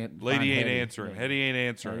can't. Lady find ain't Hetty. answering. Yeah. Hetty ain't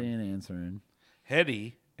answering. Hetty ain't answering.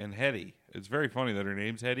 Hetty and Hetty. It's very funny that her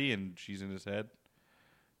name's Hetty and she's in his head.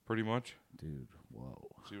 Pretty much. Dude, whoa,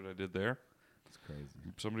 See what I did there? it's crazy.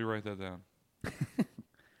 Somebody write that down.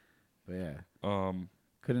 But yeah,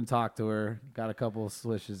 couldn't talk to her. Got a couple of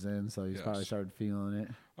swishes in, so he's Yes. probably started feeling it.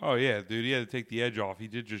 Oh yeah, dude, he had to take the edge off. He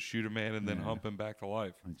did just shoot a man and then hump him back to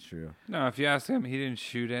life. That's true. no, if you ask him, he didn't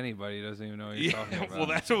shoot anybody. He doesn't even know what you're talking Yeah, about. well,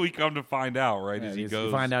 that's what we come to find out, right? Yeah, as he you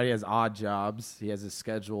goes. find out he has odd jobs. He has his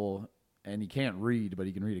schedule, and he can't read, but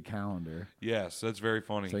he can read a calendar. Yes, that's very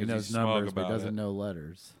funny. So he 'cause knows he's smug numbers, but about he doesn't it. know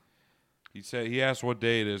letters. He asked what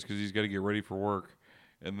day it is because he's got to get ready for work,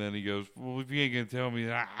 and then he goes, "Well, if you ain't gonna tell me,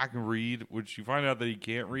 I can read." Which you find out that he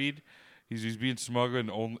can't read. He's being smug and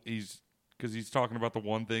because he's talking about the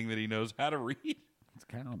one thing that he knows how to read. It's a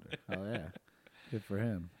calendar. Oh yeah, good for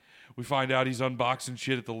him. We find out he's unboxing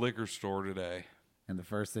shit at the liquor store today. And the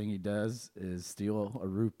first thing he does is steal a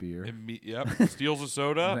root beer. Yep, steals a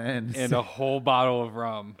soda. and a whole bottle of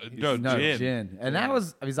rum. No, gin. And that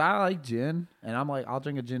was because I like gin, and I'm like, I'll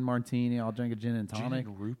drink a gin martini, I'll drink a gin and tonic.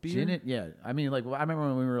 and root beer? Gin and, yeah. I mean, like I remember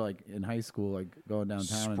when we were like in high school, like going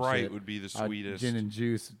downtown. Sprite and shit, would be the I'd sweetest. Gin and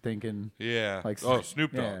juice, thinking Yeah. like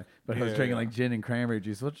Snoop Dogg. Yeah, but I was Yeah, drinking yeah. like gin and cranberry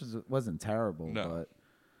juice, which wasn't terrible. No. But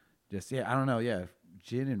just I don't know. Yeah,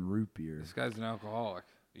 gin and root beer. This guy's an alcoholic.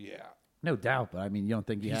 Yeah. No doubt, but I mean, you don't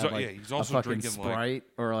think He's have al- like yeah, he's also a fucking drinking, like- Sprite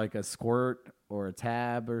or like a squirt or a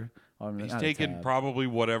tab or He's not a taking tab. probably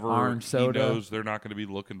whatever Orange soda. he knows they're not going to be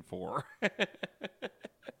looking for. like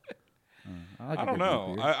I a don't good know.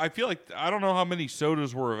 root beer. I feel like I don't know how many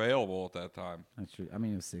sodas were available at that time. That's true. I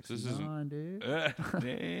mean, it was isn't- 69, dude.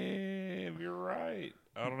 Damn, you're right.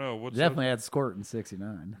 I don't know. What's Definitely had squirt in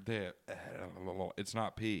 69. It's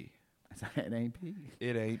not pee. It ain't pee.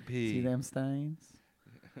 It ain't pee. See them stains?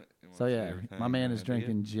 What's So yeah, everything my man is idea?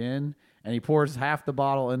 drinking gin, and he pours half the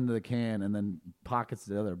bottle into the can, and then pockets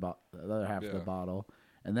the other half of the Yeah. bottle,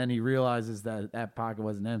 and then he realizes that that pocket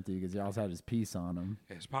wasn't empty because he also had his piece on him.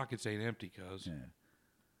 His pockets ain't empty, cuz. Yeah.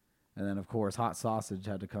 And then of course, hot sausage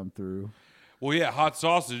had to come through. Well, yeah, Hot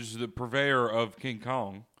Sausage, the purveyor of King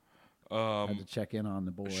Kong, Had to check in on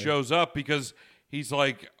the boy. shows up because he's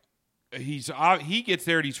like, he gets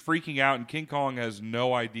there and he's freaking out, and King Kong has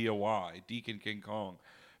no idea why. Deacon King Kong,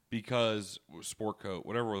 because sport coat,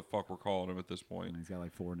 whatever the fuck we're calling him at this point. And he's got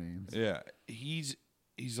like 4 names. Yeah, he's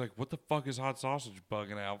like, what the fuck is Hot Sausage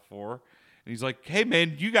bugging out for? And he's like, hey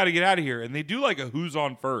man, you got to get out of here. And they do like a who's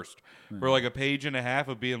on first for like a page and a half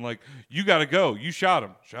of being like, you got to go. You shot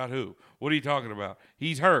him. Shot who? What are you talking about?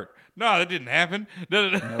 He's hurt. No, that didn't happen. No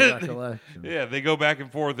recollection. Yeah, they go back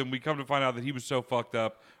and forth, and we come to find out that he was so fucked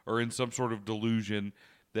up or in some sort of delusion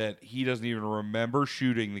that he doesn't even remember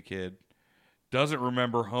shooting the kid, doesn't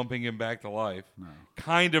remember humping him back to life,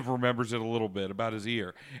 kind of remembers it a little bit about his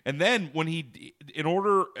ear. And then when he, in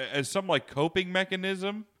order, as some like coping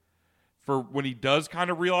mechanism for when he does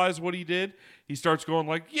kind of realize what he did, he starts going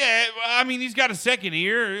like, yeah, I mean, he's got a second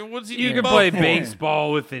ear. What's he You need can both play for?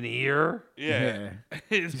 baseball with an ear. Yeah.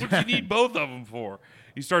 It's what you need both of them for.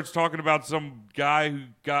 He starts talking about some guy who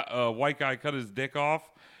got a white guy cut his dick off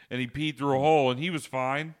and he peed through a hole and he was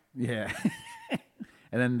fine. Yeah.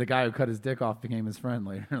 And then the guy who cut his dick off became his friend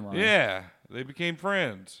later in life. Yeah. They became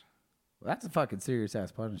friends. Well, that's a fucking serious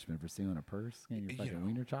ass punishment for stealing a purse, getting your fucking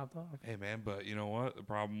wiener chopped off. Hey, man, but you know what? The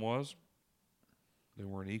problem was they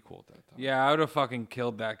weren't equal at that time. Yeah, I would have fucking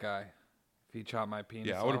killed that guy if he chopped my penis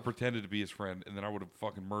Yeah, I would have off. pretended to be his friend and then I would have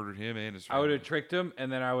fucking murdered him and his I friend. would have tricked him,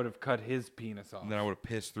 and then I would have cut his penis off. And then I would have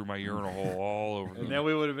pissed through my urinal hole all over And him. then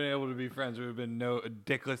we would have been able to be friends. We would have been no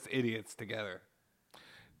dickless idiots together.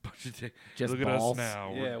 Just Look balls. at us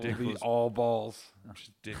now. Yeah, We're we'll be dickless. all balls.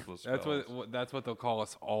 Just dickless. That's fellas. what they'll call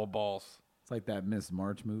us, all balls. It's like that Miss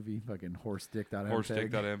March movie, fucking horse dick dot Horse MPEG.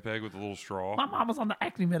 stick that MPEG with a little straw. My mom was on the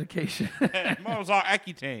acne medication. Mom was on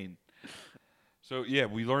Accutane. So yeah,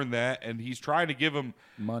 we learned that, and he's trying to give him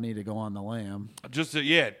Money to go on the lam. just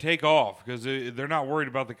to take off because they're not worried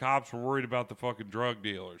about the cops. We're worried about the fucking drug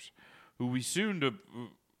dealers, who we soon to.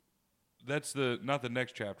 That's not the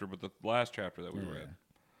next chapter, but the last chapter that we read.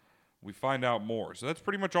 We find out more. So that's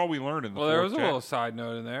pretty much all we learned in the. Well, there was fourth a little side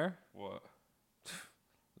note in there. What?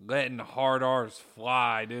 Letting hard R's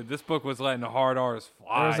fly, dude. This book was letting hard R's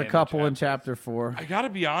fly. There's a in the couple in chapters. chapter 4. I gotta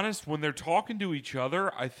be honest. When they're talking to each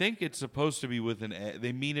other, I think it's supposed to be with an A.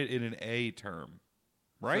 They mean it in an A term,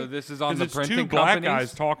 right? So this is on the 'Cause it's two printing black companies?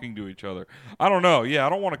 guys talking to each other. I don't know. Yeah, I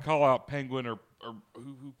don't want to call out Penguin or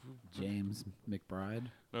who James McBride.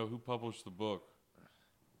 who published the book.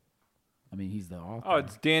 I mean, he's the author. Oh,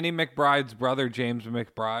 it's Danny McBride's brother, James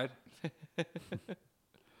McBride. I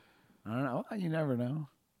don't know. You never know.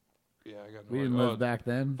 Yeah, I got no We didn't idea. live back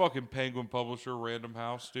then. Fucking Penguin publisher, Random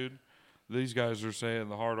House, dude. These guys are saying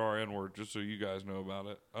the hard RN word just so you guys know about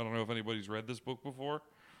it. I don't know if anybody's read this book before.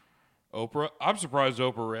 Oprah? I'm surprised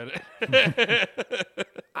Oprah read it.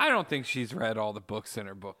 I don't think she's read all the books in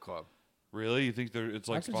her book club. Really? You think it's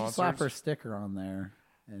I like could just slap her sponsors? sticker on there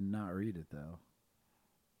and not read it, though.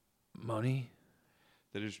 Money?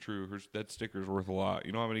 That is true. That sticker's worth a lot.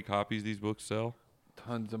 You know how many copies these books sell?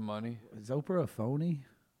 Tons of money. Is Oprah a phony?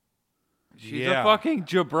 She's Yeah. a fucking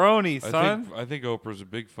jabroni, son. I think Oprah's a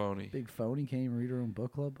big phony. Big phony can't even read her own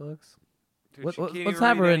book club books? Dude, she can't Let's even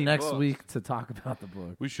have read her in any next books. week to talk about the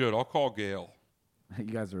book. We should. I'll call Gail. You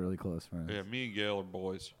guys are really close friends. Yeah, me and Gail are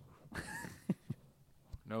boys.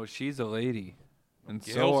 No, she's a lady. And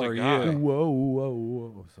Gail's so a are guy. you.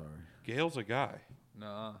 Whoa. Sorry. Gail's a guy.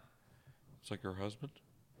 Nah. It's like her husband.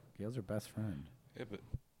 Gail's her best friend. Yeah, but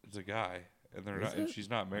it's a guy, and they're Is not. And it? she's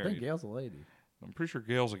not I think married. Gail's a lady. I'm pretty sure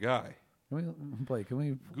Gail's a guy. Can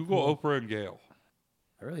we Google Oprah and Gail.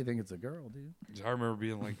 I really think it's a girl, dude. 'Cause I remember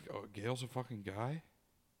being like, "Oh, Gail's a fucking guy."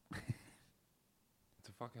 It's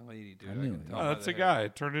a fucking lady, dude. I I knew can it. tell Oh, by that's the a hair. guy.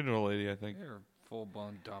 It turned into a lady, I think. You're a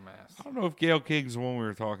full-blown dumbass. I don't know if Gail King's the one we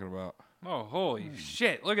were talking about. Oh, holy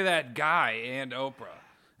shit. Look at that guy and Oprah.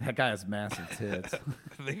 That guy has massive tits.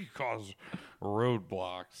 I think it caused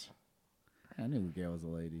roadblocks. I knew Gail was a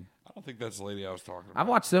lady. I don't think that's the lady I was talking about. I've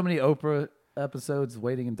watched so many Oprah episodes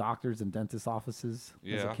waiting in doctors and dentist offices as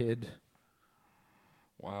Yeah. a kid.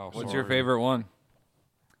 Wow. What's your sorry. favorite one?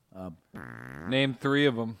 Name 3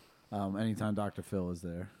 of them. Anytime Dr. Phil is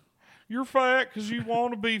there. You're fat because you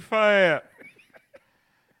want to be fat.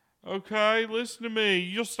 Okay, listen to me.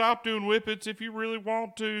 You'll stop doing whippets if you really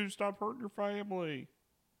want to. Stop hurting your family.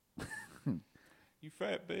 You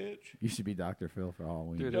fat bitch. You should be Dr. Phil for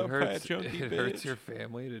Halloween. Dude, Yo, it hurts. fat chunky It hurts bitch. your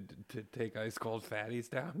family to take ice cold fatties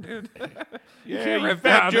down, dude. Yeah, you Rip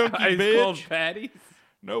fat down junky ice cold bitch. fatties.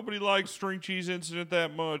 Nobody likes string cheese incident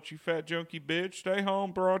that much. You fat junky bitch. Stay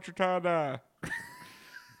home, throw out your tie-dye.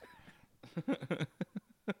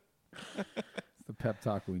 It's the pep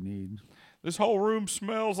talk we need. This whole room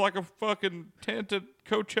smells like a fucking tent at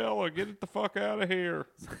Coachella. Get it the fuck out of here.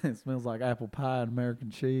 It smells like apple pie and American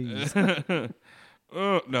cheese.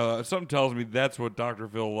 No, something tells me that's what Dr.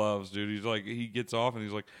 Phil loves, dude. He's like, he gets off and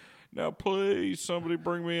he's like, now please, somebody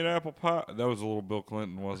bring me an apple pie. That was a little Bill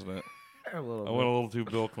Clinton, wasn't it? I went a little too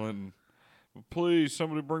Bill Clinton. Please,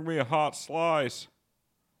 somebody bring me a hot slice.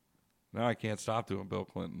 Now I can't stop doing Bill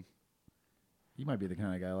Clinton. You might be the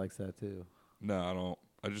kind of guy who likes that too. No, I don't.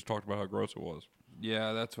 I just talked about how gross it was.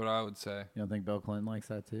 Yeah, that's what I would say. You don't think Bill Clinton likes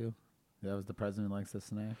that too? That was the president who likes the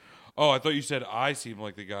snack? Oh, I thought you said I seem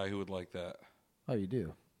like the guy who would like that. Oh, you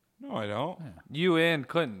do. No, I don't. You and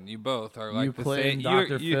Clinton, you both are like you, the Clinton, same.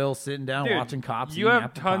 Dr. Phil, sitting down Dude, watching cops. You eating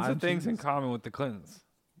have apple tons pie of and things in cheese. common with the Clintons.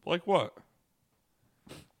 Like what?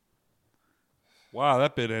 Wow,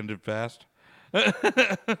 that bit ended fast.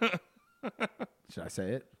 Should I say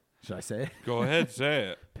it? Should I say it? Go ahead, say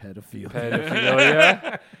it. Pedophilia.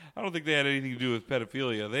 Pedophilia. I don't think they had anything to do with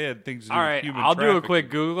pedophilia. They had things to do All with right, human I'll do a trafficking. quick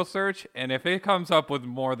Google search, and if it comes up with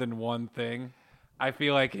more than one thing, I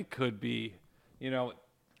feel like it could be,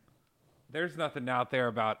 there's nothing out there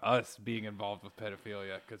about us being involved with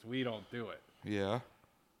pedophilia because we don't do it. Yeah.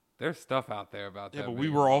 There's stuff out there about that. Yeah, but we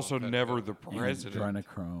being were involved also with never pedophilia. the president.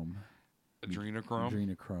 Adrenochrome. Adrenochrome?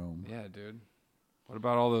 Adrenochrome. Yeah, dude. What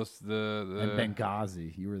about all those And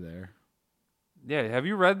Benghazi. You were there. Yeah, have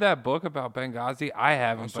you read that book about Benghazi? I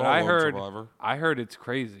haven't, I but saw I Lone heard Survivor. I heard it's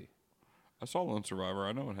crazy. I saw Lone Survivor.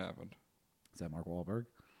 I know what happened. Is that Mark Wahlberg?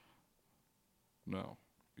 No.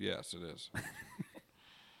 Yes, it is.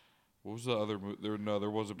 What was the other movie? There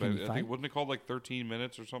was a Can you I fight? think wasn't it called like 13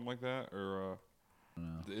 Minutes or something like that? Or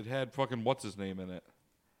it had fucking what's his name in it?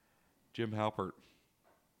 Jim Halpert.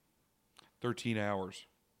 13 Hours.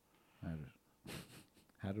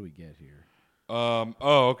 How do we get here? Oh,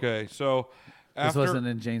 okay. So This after wasn't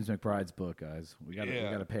in James McBride's book, guys. We got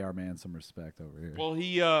Yeah. to pay our man some respect over here. well,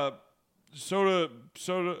 he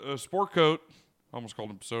Sport Coat. I almost called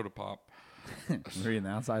him Soda Pop. Reading the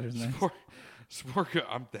Outsider's name. Sport Coat.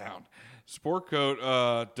 I'm down. Sport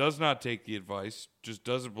Coat does not take the advice. Just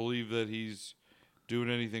doesn't believe that he's doing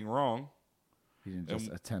anything wrong. He didn't just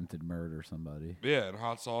attempted murder somebody. Yeah, and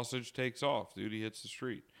Hot Sausage takes off, dude. He hits the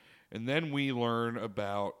street. And then we learn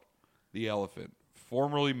about the elephant,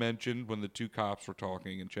 formerly mentioned when the two cops were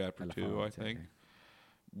talking in chapter 2, I think.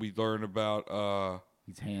 We learn about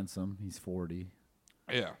He's handsome. He's 40.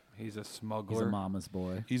 yeah. He's a He's smuggler. a mama's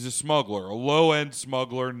boy. He's a smuggler, a low-end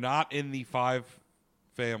smuggler, not in the Five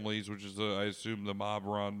Families, which is I assume the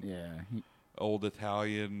mob-run Yeah. old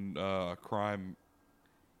Italian crime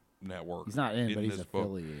network. He's not in, but he's this book.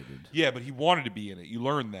 affiliated. Yeah, but he wanted to be in it. You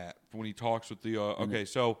learn that when he talks with the. Okay,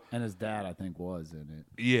 so And his dad, I think, was in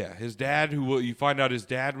it. yeah, his dad. You find out his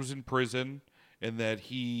dad was in prison, and that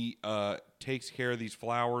he takes care of these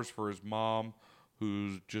flowers for his mom,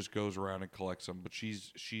 who just goes around and collects them. But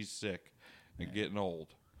she's sick and getting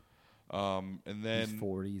old. And then He's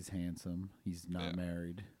 40. He's handsome. He's not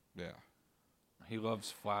married. yeah, He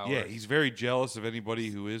loves flowers. yeah, he's very jealous of anybody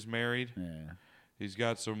who is married. Yeah. He's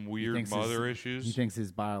got some He weird thinks mother his- issues. He thinks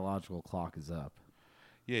his biological clock is up.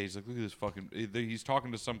 Yeah, he's like, look at this fucking. He's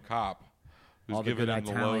talking to some cop who's All the giving good him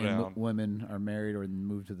the Italian lowdown. women are married or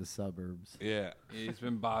moved to the suburbs. Yeah, He's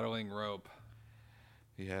been bottling rope.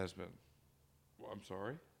 he has been. I'm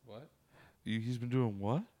sorry. What? He's been doing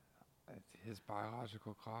what? His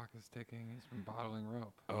biological clock is ticking. He's been bottling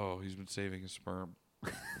rope. Oh, he's been saving his sperm.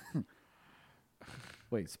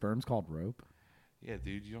 Wait, sperm's called rope? Yeah,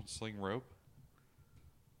 dude, you don't sling rope.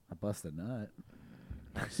 I bust a nut.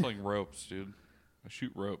 I sling ropes, dude. I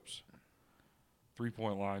shoot ropes.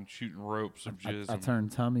 3-point line, shooting ropes of jizz. I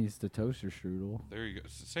turned tummies to toaster strudel, There you go.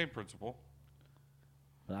 It's the same principle.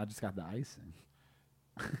 but I just got the icing.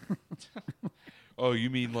 Oh, you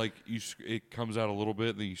mean like it comes out a little bit,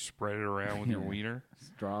 and then you spread it around with your Yeah. wiener?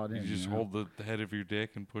 Just draw it You in. just know? hold the head of your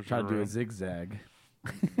dick and push Try it to do a around. zigzag.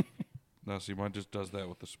 No, see, mine just does that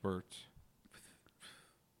with the spurts.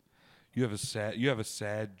 You have a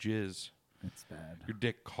sad jizz. It's bad. Your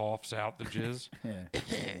dick coughs out the jizz. Yeah.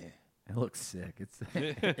 It looks sick.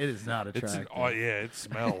 It is not It's attractive. oh yeah, it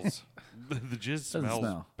smells. the jizz Doesn't smells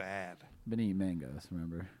smell. bad. Been eating mangoes,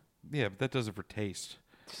 remember? Yeah, but that does it for taste.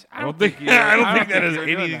 I don't think I don't think that has you're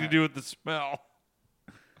doing anything to that. do with the smell.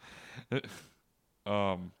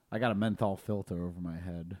 I got a menthol filter over my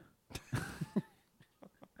head.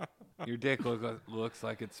 Your dick looks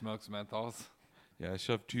like it smokes menthols. Yeah, I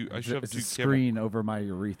shoved two. I It's shoved a two. screen over my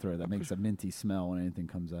urethra that makes a minty smell when anything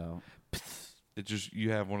comes out. It just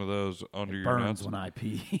you have one of those under It your burns nuts. when I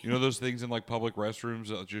pee. You know those things in like public restrooms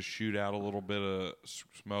that just shoot out a little bit of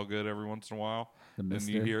smell good every once in a while, The and you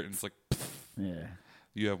mister? hear it, and it's like Yeah,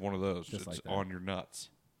 you have one of those. Just It's like that. on your nuts.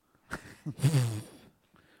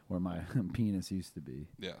 where my penis used to be.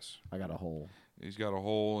 Yes, I got a hole. he's got a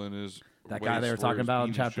hole in his. That guy they were waist where talking his about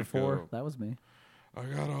in penis chapter should 4, go. that was me. I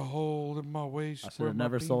got a hole in my waist. I should where have my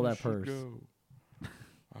never sold penis that should purse. go.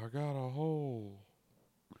 I got a hole.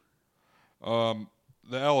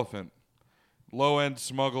 The elephant, low end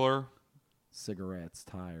smuggler, Cigarettes,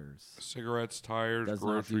 tires. cigarettes, tires, Does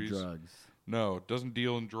groceries. not do drugs. No, doesn't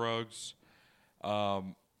deal in drugs.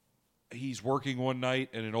 He's working one night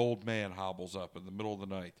and an old man hobbles up in the middle of the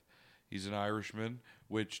night. He's an Irishman,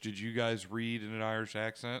 which did you guys read in an Irish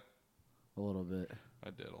accent? A little bit. I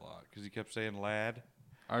did a lot because he kept saying lad.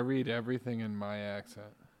 I read everything in my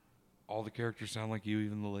accent. All the characters sound like you,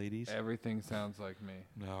 even the ladies. Everything sounds like me.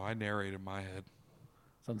 No, I narrate in my head.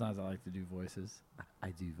 Sometimes I like to do voices. I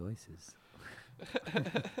do voices.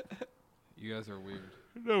 You guys are weird.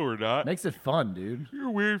 No, we're not. Makes it fun, dude. You're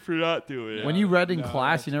weird for not doing it. When you read in No,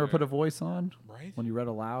 class, that's you never fair. put a voice on? Right? When you read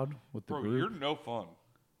aloud with the Bro, group? you're no fun.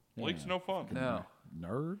 Blake's Yeah. no fun. No.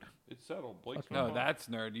 Nerd? It's settled. Blake's No, fun. that's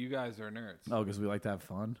nerd. You guys are nerds. Oh, because we like to have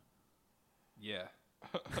fun? Yeah.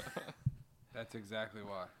 That's exactly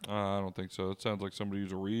why. I don't think so. It sounds like somebody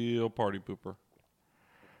who's a real party pooper.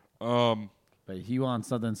 But he wants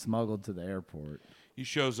something smuggled to the airport. He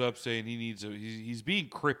shows up saying he needs he's being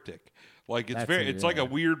cryptic. Like it's That's it, it's like a yeah.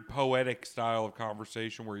 weird poetic style of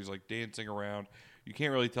conversation where he's like dancing around. You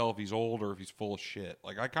can't really tell if he's old or if he's full of shit.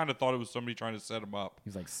 Like I kind of thought it was somebody trying to set him up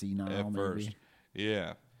He's like senile, at maybe. first.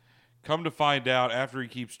 Yeah. Come to find out after he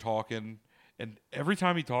keeps talking and every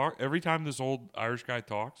time this old Irish guy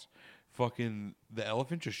talks, fucking the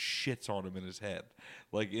elephant just shits on him in his head.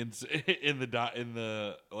 Like in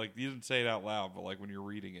the like you didn't say it out loud, but like when you're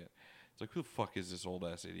reading it. It's like, who the fuck is this old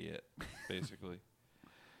ass idiot? Basically.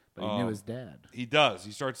 But he knew his dad. He does.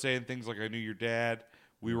 He starts saying things like, I knew your dad.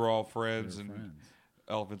 We were all friends. They were And friends.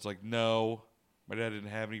 Elephant's like, no. My dad didn't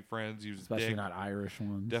have any friends. He was a Especially dick. not Irish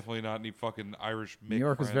ones. Definitely not any fucking Irish New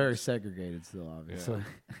York was very friends. segregated still, obviously.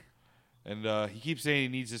 And he keeps saying he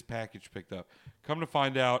needs his package picked up. Come to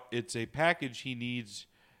find out, it's a package he needs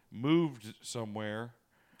moved somewhere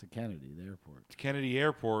to Kennedy, the airport. to Kennedy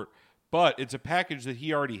Airport, but it's a package that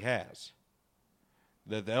he already has.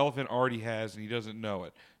 That the elephant already has, and he doesn't know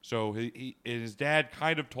it. So he and his dad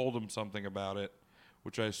kind of told him something about it,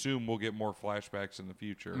 which I assume we'll get more flashbacks in the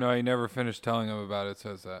future. No, he never finished telling him about it.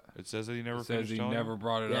 Says that. It says that he never It says finished he telling never him?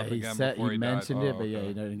 brought it Yeah, up he again said before he he died. mentioned it, but yeah, okay.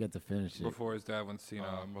 he didn't get to finish it. Before his dad went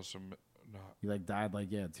senile. I must have not. He like died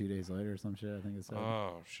 2 days later or some shit. I think it said.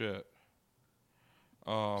 Oh shit.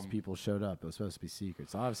 'Cause people showed up. It was supposed to be secret.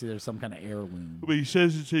 So obviously there's some kind of heirloom. But he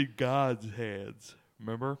says it's in God's hands.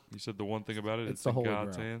 Remember? He said the one thing about it. It's It's the in Holy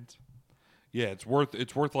God's Grail. hands. Yeah, it's worth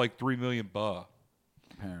like $3 million. That's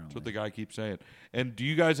Apparently, what the guy keeps saying. And do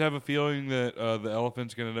you guys have a feeling that the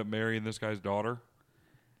elephant's gonna end up marrying this guy's daughter?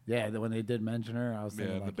 yeah. When they did mention her, I was Yeah,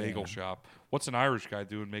 thinking in the like, bagel yeah, shop. What's an Irish guy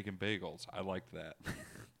doing making bagels? I liked that.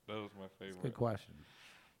 That was my favorite. Good question.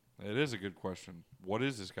 It is a good question. What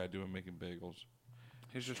is this guy doing making bagels?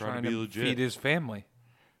 He's just trying trying to to be legit. feed his family.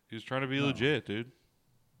 He was trying to be legit, dude.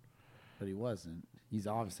 But he wasn't. He's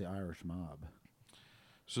obviously Irish mob.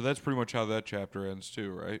 So that's pretty much how that chapter ends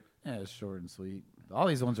too, right? Yeah, it's short and sweet. All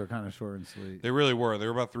these ones are kind of short and sweet. They really were. They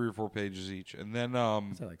were about 3 or 4 pages each. And then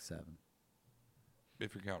I'd say like 7.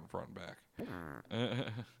 if you're counting front and back.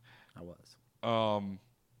 I was.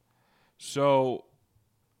 So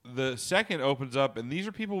the second opens up, and these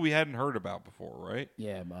are people we hadn't heard about before, right?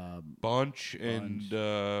 Yeah, Bunch and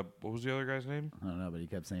what was the other guy's name? I don't know, but he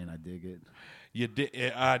kept saying I dig it.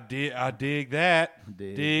 I dig that.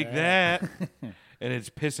 Dig Dig that. that. And it's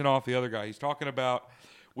pissing off the other guy. He's talking about,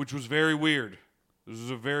 which was very weird. This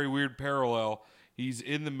is a very weird parallel. He's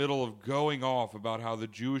in the middle of going off about how the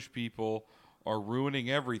Jewish people are ruining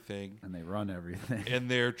everything. And they run everything.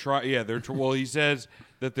 And they're well, he says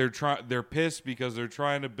that they're pissed because they're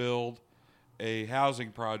trying to build a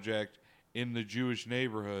housing project in the Jewish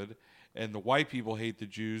neighborhood, and the white people hate the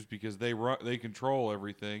Jews because they control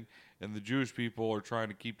everything, and the Jewish people are trying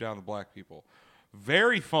to keep down the black people.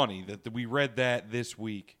 Very funny that we read that this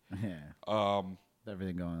week. Yeah.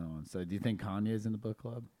 Everything going on. So do you think Kanye's in the book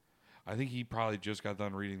club? I think he probably just got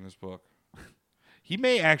done reading this book. He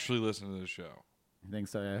may actually listen to this show. You think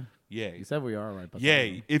so, yeah? Yay. You said we are right. But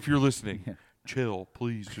Yay. If you're listening, chill.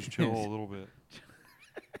 Please just chill a little bit.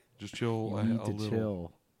 Just chill You a need to little.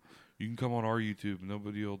 chill. You can come on our YouTube.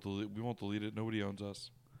 Nobody will delete. We won't delete it. Nobody owns us.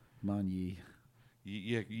 Come on, ye.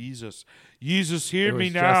 Yeah, Jesus. Jesus, hear It me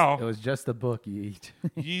was now. It was just a book you eat.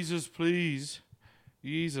 Jesus, please.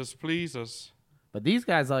 Jesus, please us. But these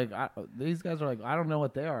guys, are like, I don't know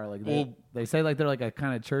what they are. Like, they say like they're like a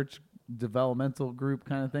kind of church developmental group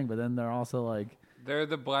kind of thing, but then they're also like, They're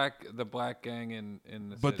the black gang in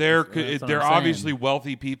the But city. they're That's what they're I'm obviously saying.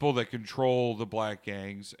 wealthy people that control the black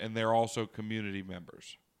gangs, and they're also community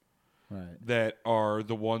members right. that are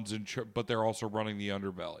the ones in but they're also running the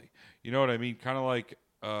underbelly. You know what I mean? Kind of like,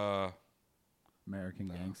 American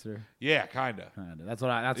Gangster. yeah, kind of. That's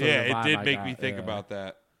what the Yeah, it vibe did I make got, me think yeah. about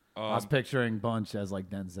that. I was picturing Bunch as like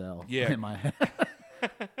Denzel. Yeah. In my head.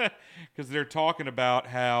 Because they're talking about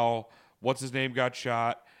how what's his name got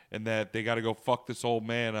shot, and that they got to go fuck this old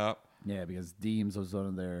man up. Yeah, because Deems was one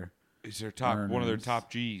of their. He's their one of their Earners.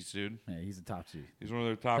 top G's, dude. Yeah, he's a top G. He's one of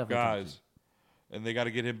their top Definitely top guys, and they got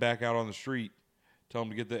to get him back out on the street. Tell him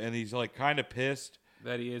to get and he's like kind of pissed.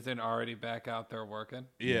 that he isn't already back out there working.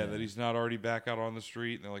 Yeah, that he's not already back out on the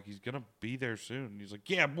street, and they're like, he's gonna be there soon. And he's like,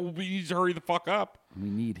 yeah, well, we need to hurry the fuck up. We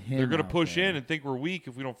need him. They're gonna out push there. in and think we're weak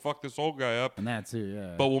if we don't fuck this old guy up. And that too,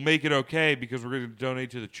 yeah. But we'll make it okay because we're gonna donate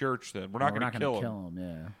to the church. Then we're not gonna kill him.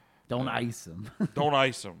 Yeah. Don't ice him. Don't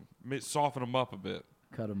ice him. Soften him up a bit.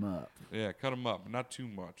 Cut him up. Yeah, cut him up, but not too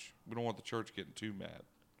much. We don't want the church getting too mad.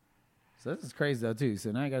 So this is crazy though too.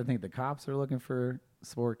 So now you got to think the cops are looking for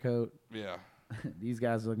sport coat. Yeah. These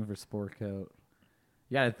guys are looking for sport coat.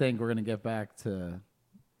 You got to think we're gonna get back to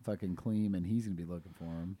fucking Cleem, and he's gonna be looking for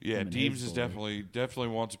him. Yeah, Him and Deems his is boy. definitely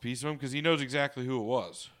wants a piece of him because he knows exactly who it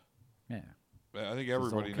was. Yeah. I think his old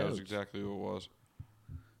everybody knows coach. exactly who it was.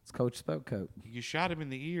 It's Coach Sport Coat. You shot him in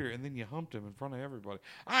the ear and then you humped him in front of everybody.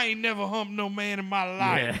 I ain't never humped no man in my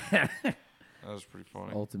life. Yeah. That was pretty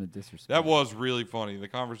funny. Ultimate disrespect. That was really funny. The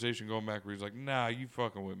conversation going back where he's like, nah, you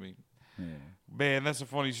fucking with me. Yeah. Man, that's a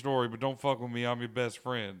funny story, but don't fuck with me. I'm your best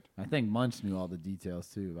friend. I think Munch knew all the details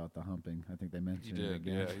too about the humping. I think they He mentioned it did,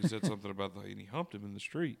 again. yeah. He said something about and he humped him in the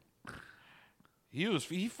street.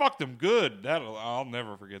 He fucked him good. I'll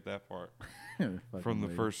never forget that part. From the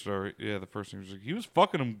first story. Yeah, the first thing was like, he was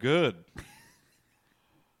fucking him good.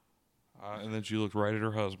 And then she looked right at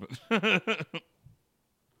her husband.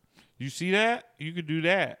 You see that? You could do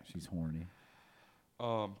that. She's horny.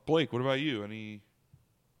 Blake, what about you?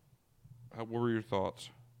 What were your thoughts?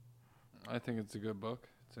 I think it's a good book.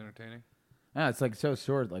 It's entertaining. Yeah, it's like so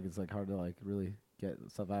short. Like it's like hard to like really get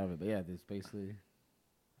stuff out of it. But yeah, there's basically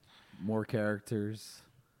more characters.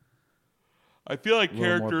 I feel like A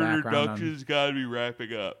little more character background on- introductions got to be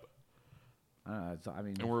wrapping up. I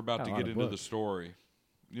mean, And we're about to got a lot get of into the books. story.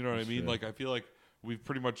 You know what That's I mean? true. Like, I feel like we've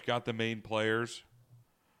pretty much got the main players.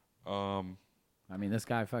 I mean, this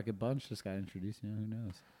guy fucking Bunch just got introduced. You know, who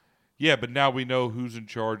knows? Yeah, but now we know who's in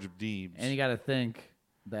charge of Deems. And you got to think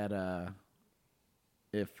that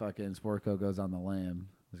if fucking Sportco goes on the lamb,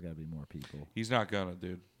 there's got to be more people. He's not gonna,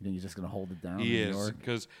 dude. You think he's just gonna hold it down? He in New is York?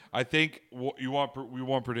 because I think we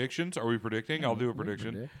want predictions. Are we predicting? I'll do a we can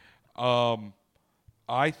prediction. predict.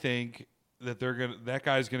 I think that that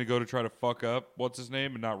guy's gonna go to try to fuck up what's his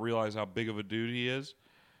name and not realize how big of a dude he is,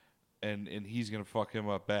 and he's gonna fuck him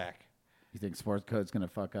up back. You think Sportco's gonna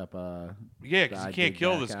fuck up? Yeah, because guy, he can't big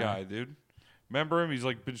kill bad this guy, dude. Remember him? He's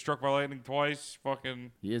like been struck by lightning twice.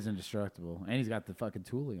 Fucking He is indestructible, and he's got the fucking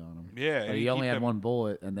toolie on him. Yeah, but and he he only keep had them- one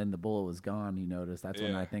bullet, and then the bullet was gone. He noticed. That's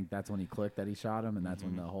when Yeah. I think that's when he clicked that he shot him, and that's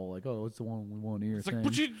when the whole like, oh, it's the one with one ear it's thing. like,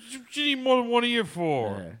 what you need more than one ear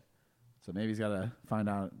for? Yeah. So maybe he's got to find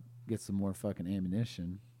out, get some more fucking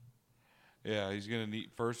ammunition. Yeah, he's gonna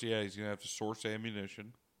need first. Yeah, he's gonna have to source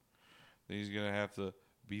ammunition. Then he's gonna have to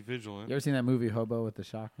be vigilant. You ever seen that movie Hobo with the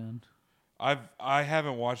Shotgun? I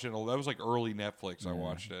haven't watched it. That was like early Netflix. I Yeah.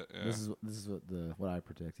 watched it. Yeah. This is what I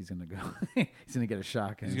predict. He's gonna go. He's gonna get a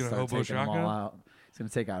shotgun. He's and gonna start hobo taking them all shotgun? out. He's gonna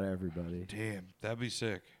take out everybody. Damn, that'd be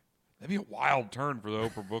sick. That'd be a wild turn for the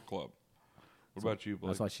Oprah Book Club. What about you, Blake?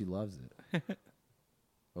 That's why she loves it.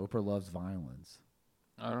 Oprah loves violence.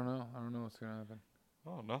 I don't know. I don't know what's gonna happen.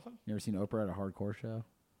 Oh, nothing. You ever seen Oprah at a hardcore show?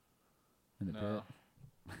 In the No.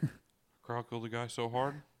 pit? Crowd killed the guy so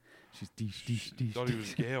hard. She's deesh, deesh, Thought he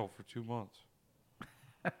was Gale for 2 months.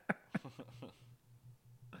 Oh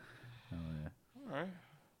yeah. All right,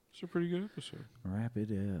 it's a pretty good episode. Wrap it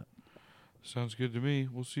up. Sounds good to me.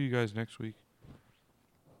 We'll see you guys next week.